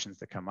million questions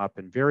that come up,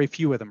 and very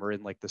few of them are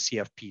in like the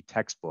CFP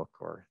textbook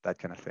or that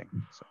kind of thing.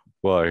 So.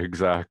 Well,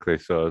 exactly.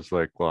 So it's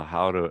like, well,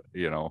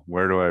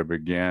 where do I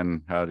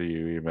begin? How do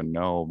you even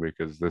know?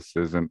 Because this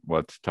isn't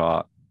what's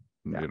taught,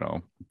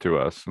 to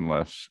us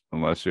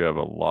unless you have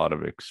a lot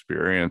of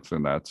experience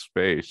in that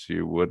space.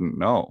 You wouldn't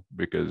know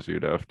because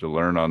you'd have to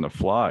learn on the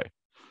fly.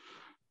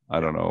 I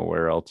don't know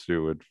where else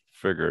you would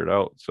figure it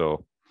out.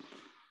 So,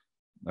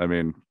 I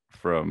mean,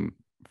 from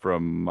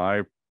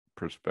my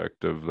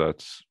perspective,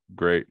 that's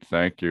great.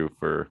 Thank you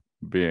for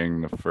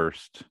being the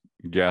first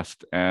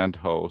guest and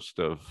host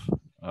of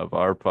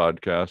our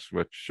podcast,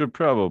 which should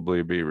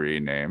probably be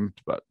renamed,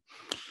 but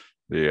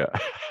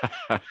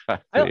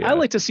I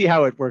like to see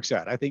how it works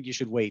out. I think you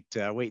should wait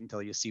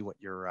until you see what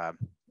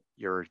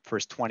your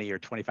first 20 or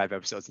 25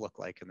 episodes look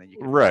like, and then you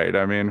can right.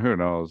 I mean, who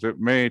knows? It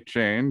may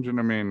change, and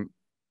I mean,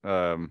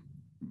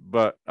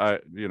 but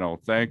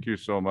thank you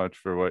so much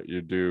for what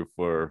you do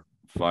for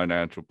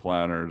financial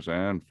planners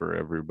and for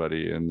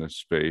everybody in this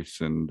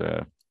space, and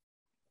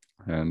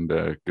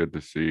good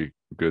to see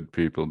good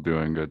people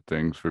doing good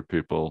things for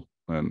people.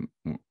 And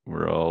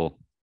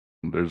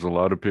there's a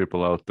lot of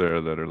people out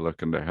there that are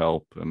looking to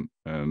help,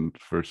 and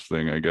first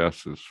thing, I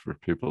guess, is for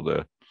people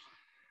to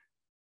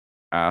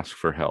ask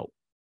for help,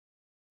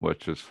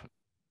 which is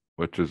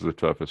the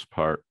toughest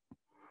part.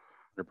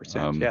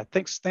 100%. Yeah.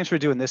 Thanks for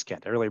doing this,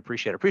 Kent. I really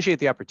appreciate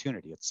the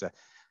opportunity.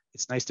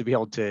 It's nice to be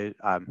able to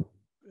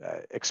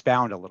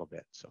expound a little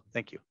bit. So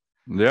thank you.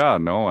 Yeah,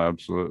 no,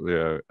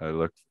 absolutely.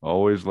 I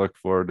always look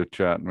forward to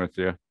chatting with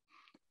you.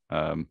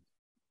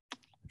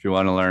 If you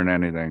want to learn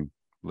anything,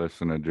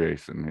 listen to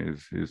Jason.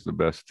 He's the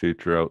best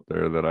teacher out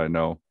there that I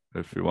know.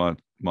 If you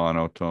want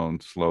monotone,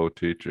 slow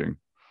teaching,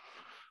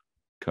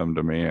 come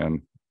to me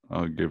and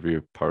I'll give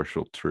you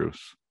partial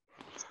truths.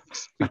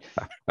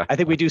 I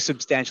think we do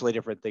substantially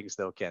different things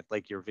though, Kent.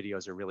 Like, your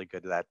videos are really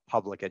good at that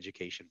public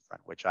education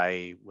front, which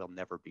I will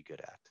never be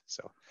good at.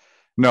 So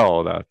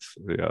no, that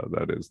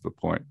is the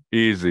point.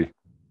 Easy.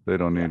 They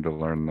don't need to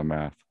learn the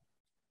math.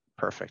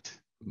 Perfect.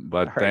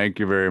 But thank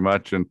you very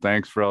much. And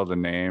thanks for all the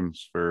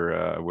names.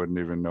 I wouldn't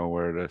even know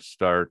where to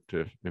start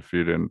if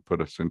you didn't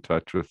put us in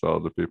touch with all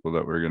the people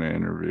that we're going to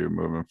interview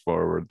moving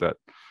forward that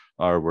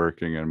are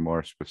working in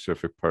more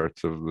specific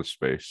parts of the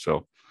space.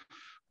 So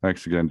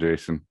thanks again,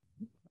 Jason.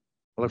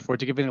 I look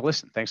forward to giving it a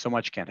listen. Thanks so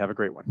much, Kent. Have a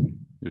great one.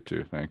 You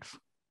too. Thanks.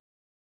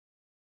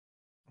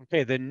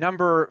 Okay, the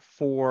number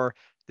for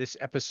this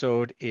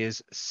episode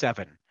is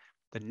 7.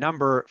 The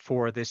number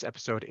for this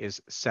episode is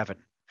 7.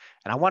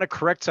 And I want to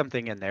correct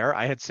something in there.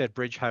 I had said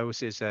Bridge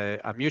House is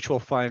a mutual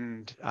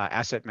fund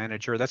asset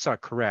manager. That's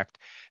not correct.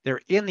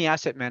 They're in the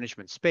asset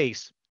management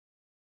space,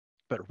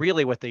 but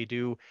really what they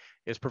do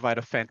is provide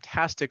a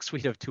fantastic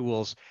suite of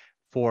tools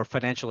for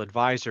financial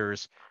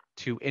advisors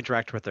to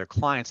interact with their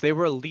clients. They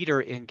were a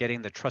leader in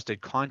getting the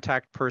trusted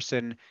contact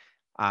person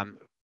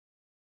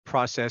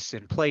process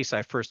in place.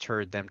 I first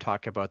heard them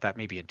talk about that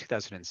maybe in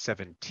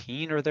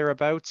 2017 or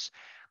thereabouts,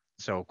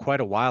 so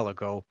quite a while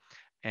ago.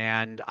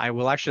 And I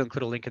will actually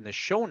include a link in the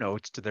show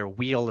notes to their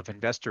Wheel of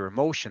Investor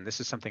Emotion.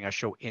 This is something I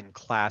show in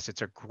class.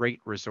 It's a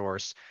great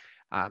resource,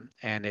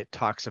 and it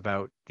talks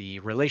about the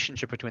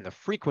relationship between the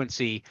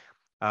frequency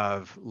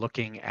of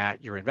looking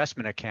at your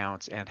investment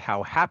accounts and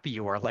how happy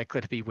you are likely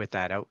to be with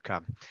that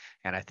outcome.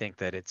 And I think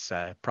that it's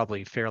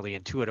probably fairly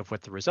intuitive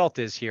what the result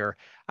is here.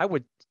 I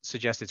would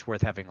suggest it's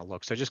worth having a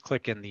look. So just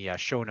click in the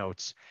show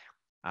notes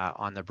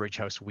on the Bridge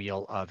House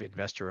Wheel of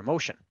Investor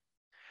Emotion.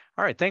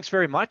 All right, thanks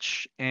very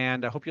much.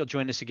 And I hope you'll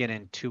join us again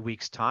in 2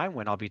 weeks' time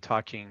when I'll be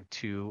talking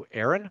to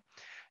Aaron.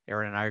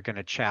 Aaron and I are going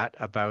to chat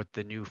about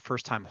the new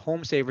first-time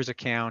home savers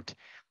account.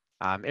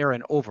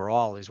 Aaron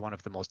overall is one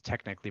of the most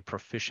technically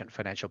proficient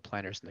financial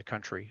planners in the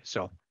country.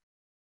 So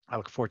I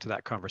look forward to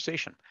that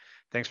conversation.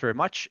 Thanks very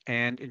much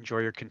and enjoy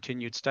your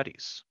continued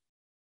studies.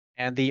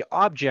 And the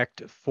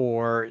object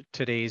for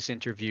today's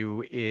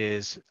interview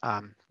is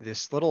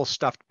this little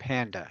stuffed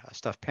panda. A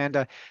stuffed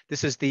panda.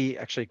 This is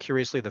actually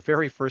curiously, the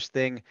very first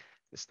thing,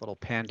 this little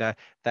panda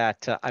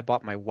that I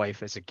bought my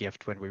wife as a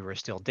gift when we were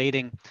still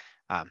dating.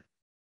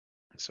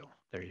 So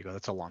there you go.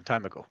 That's a long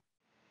time ago.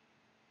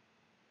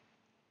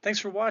 Thanks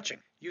for watching.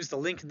 Use the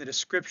link in the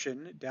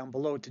description down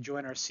below to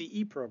join our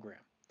CE program.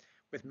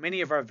 With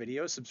many of our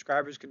videos,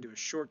 subscribers can do a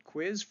short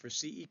quiz for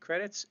CE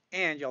credits,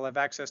 and you'll have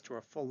access to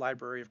our full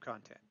library of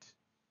content.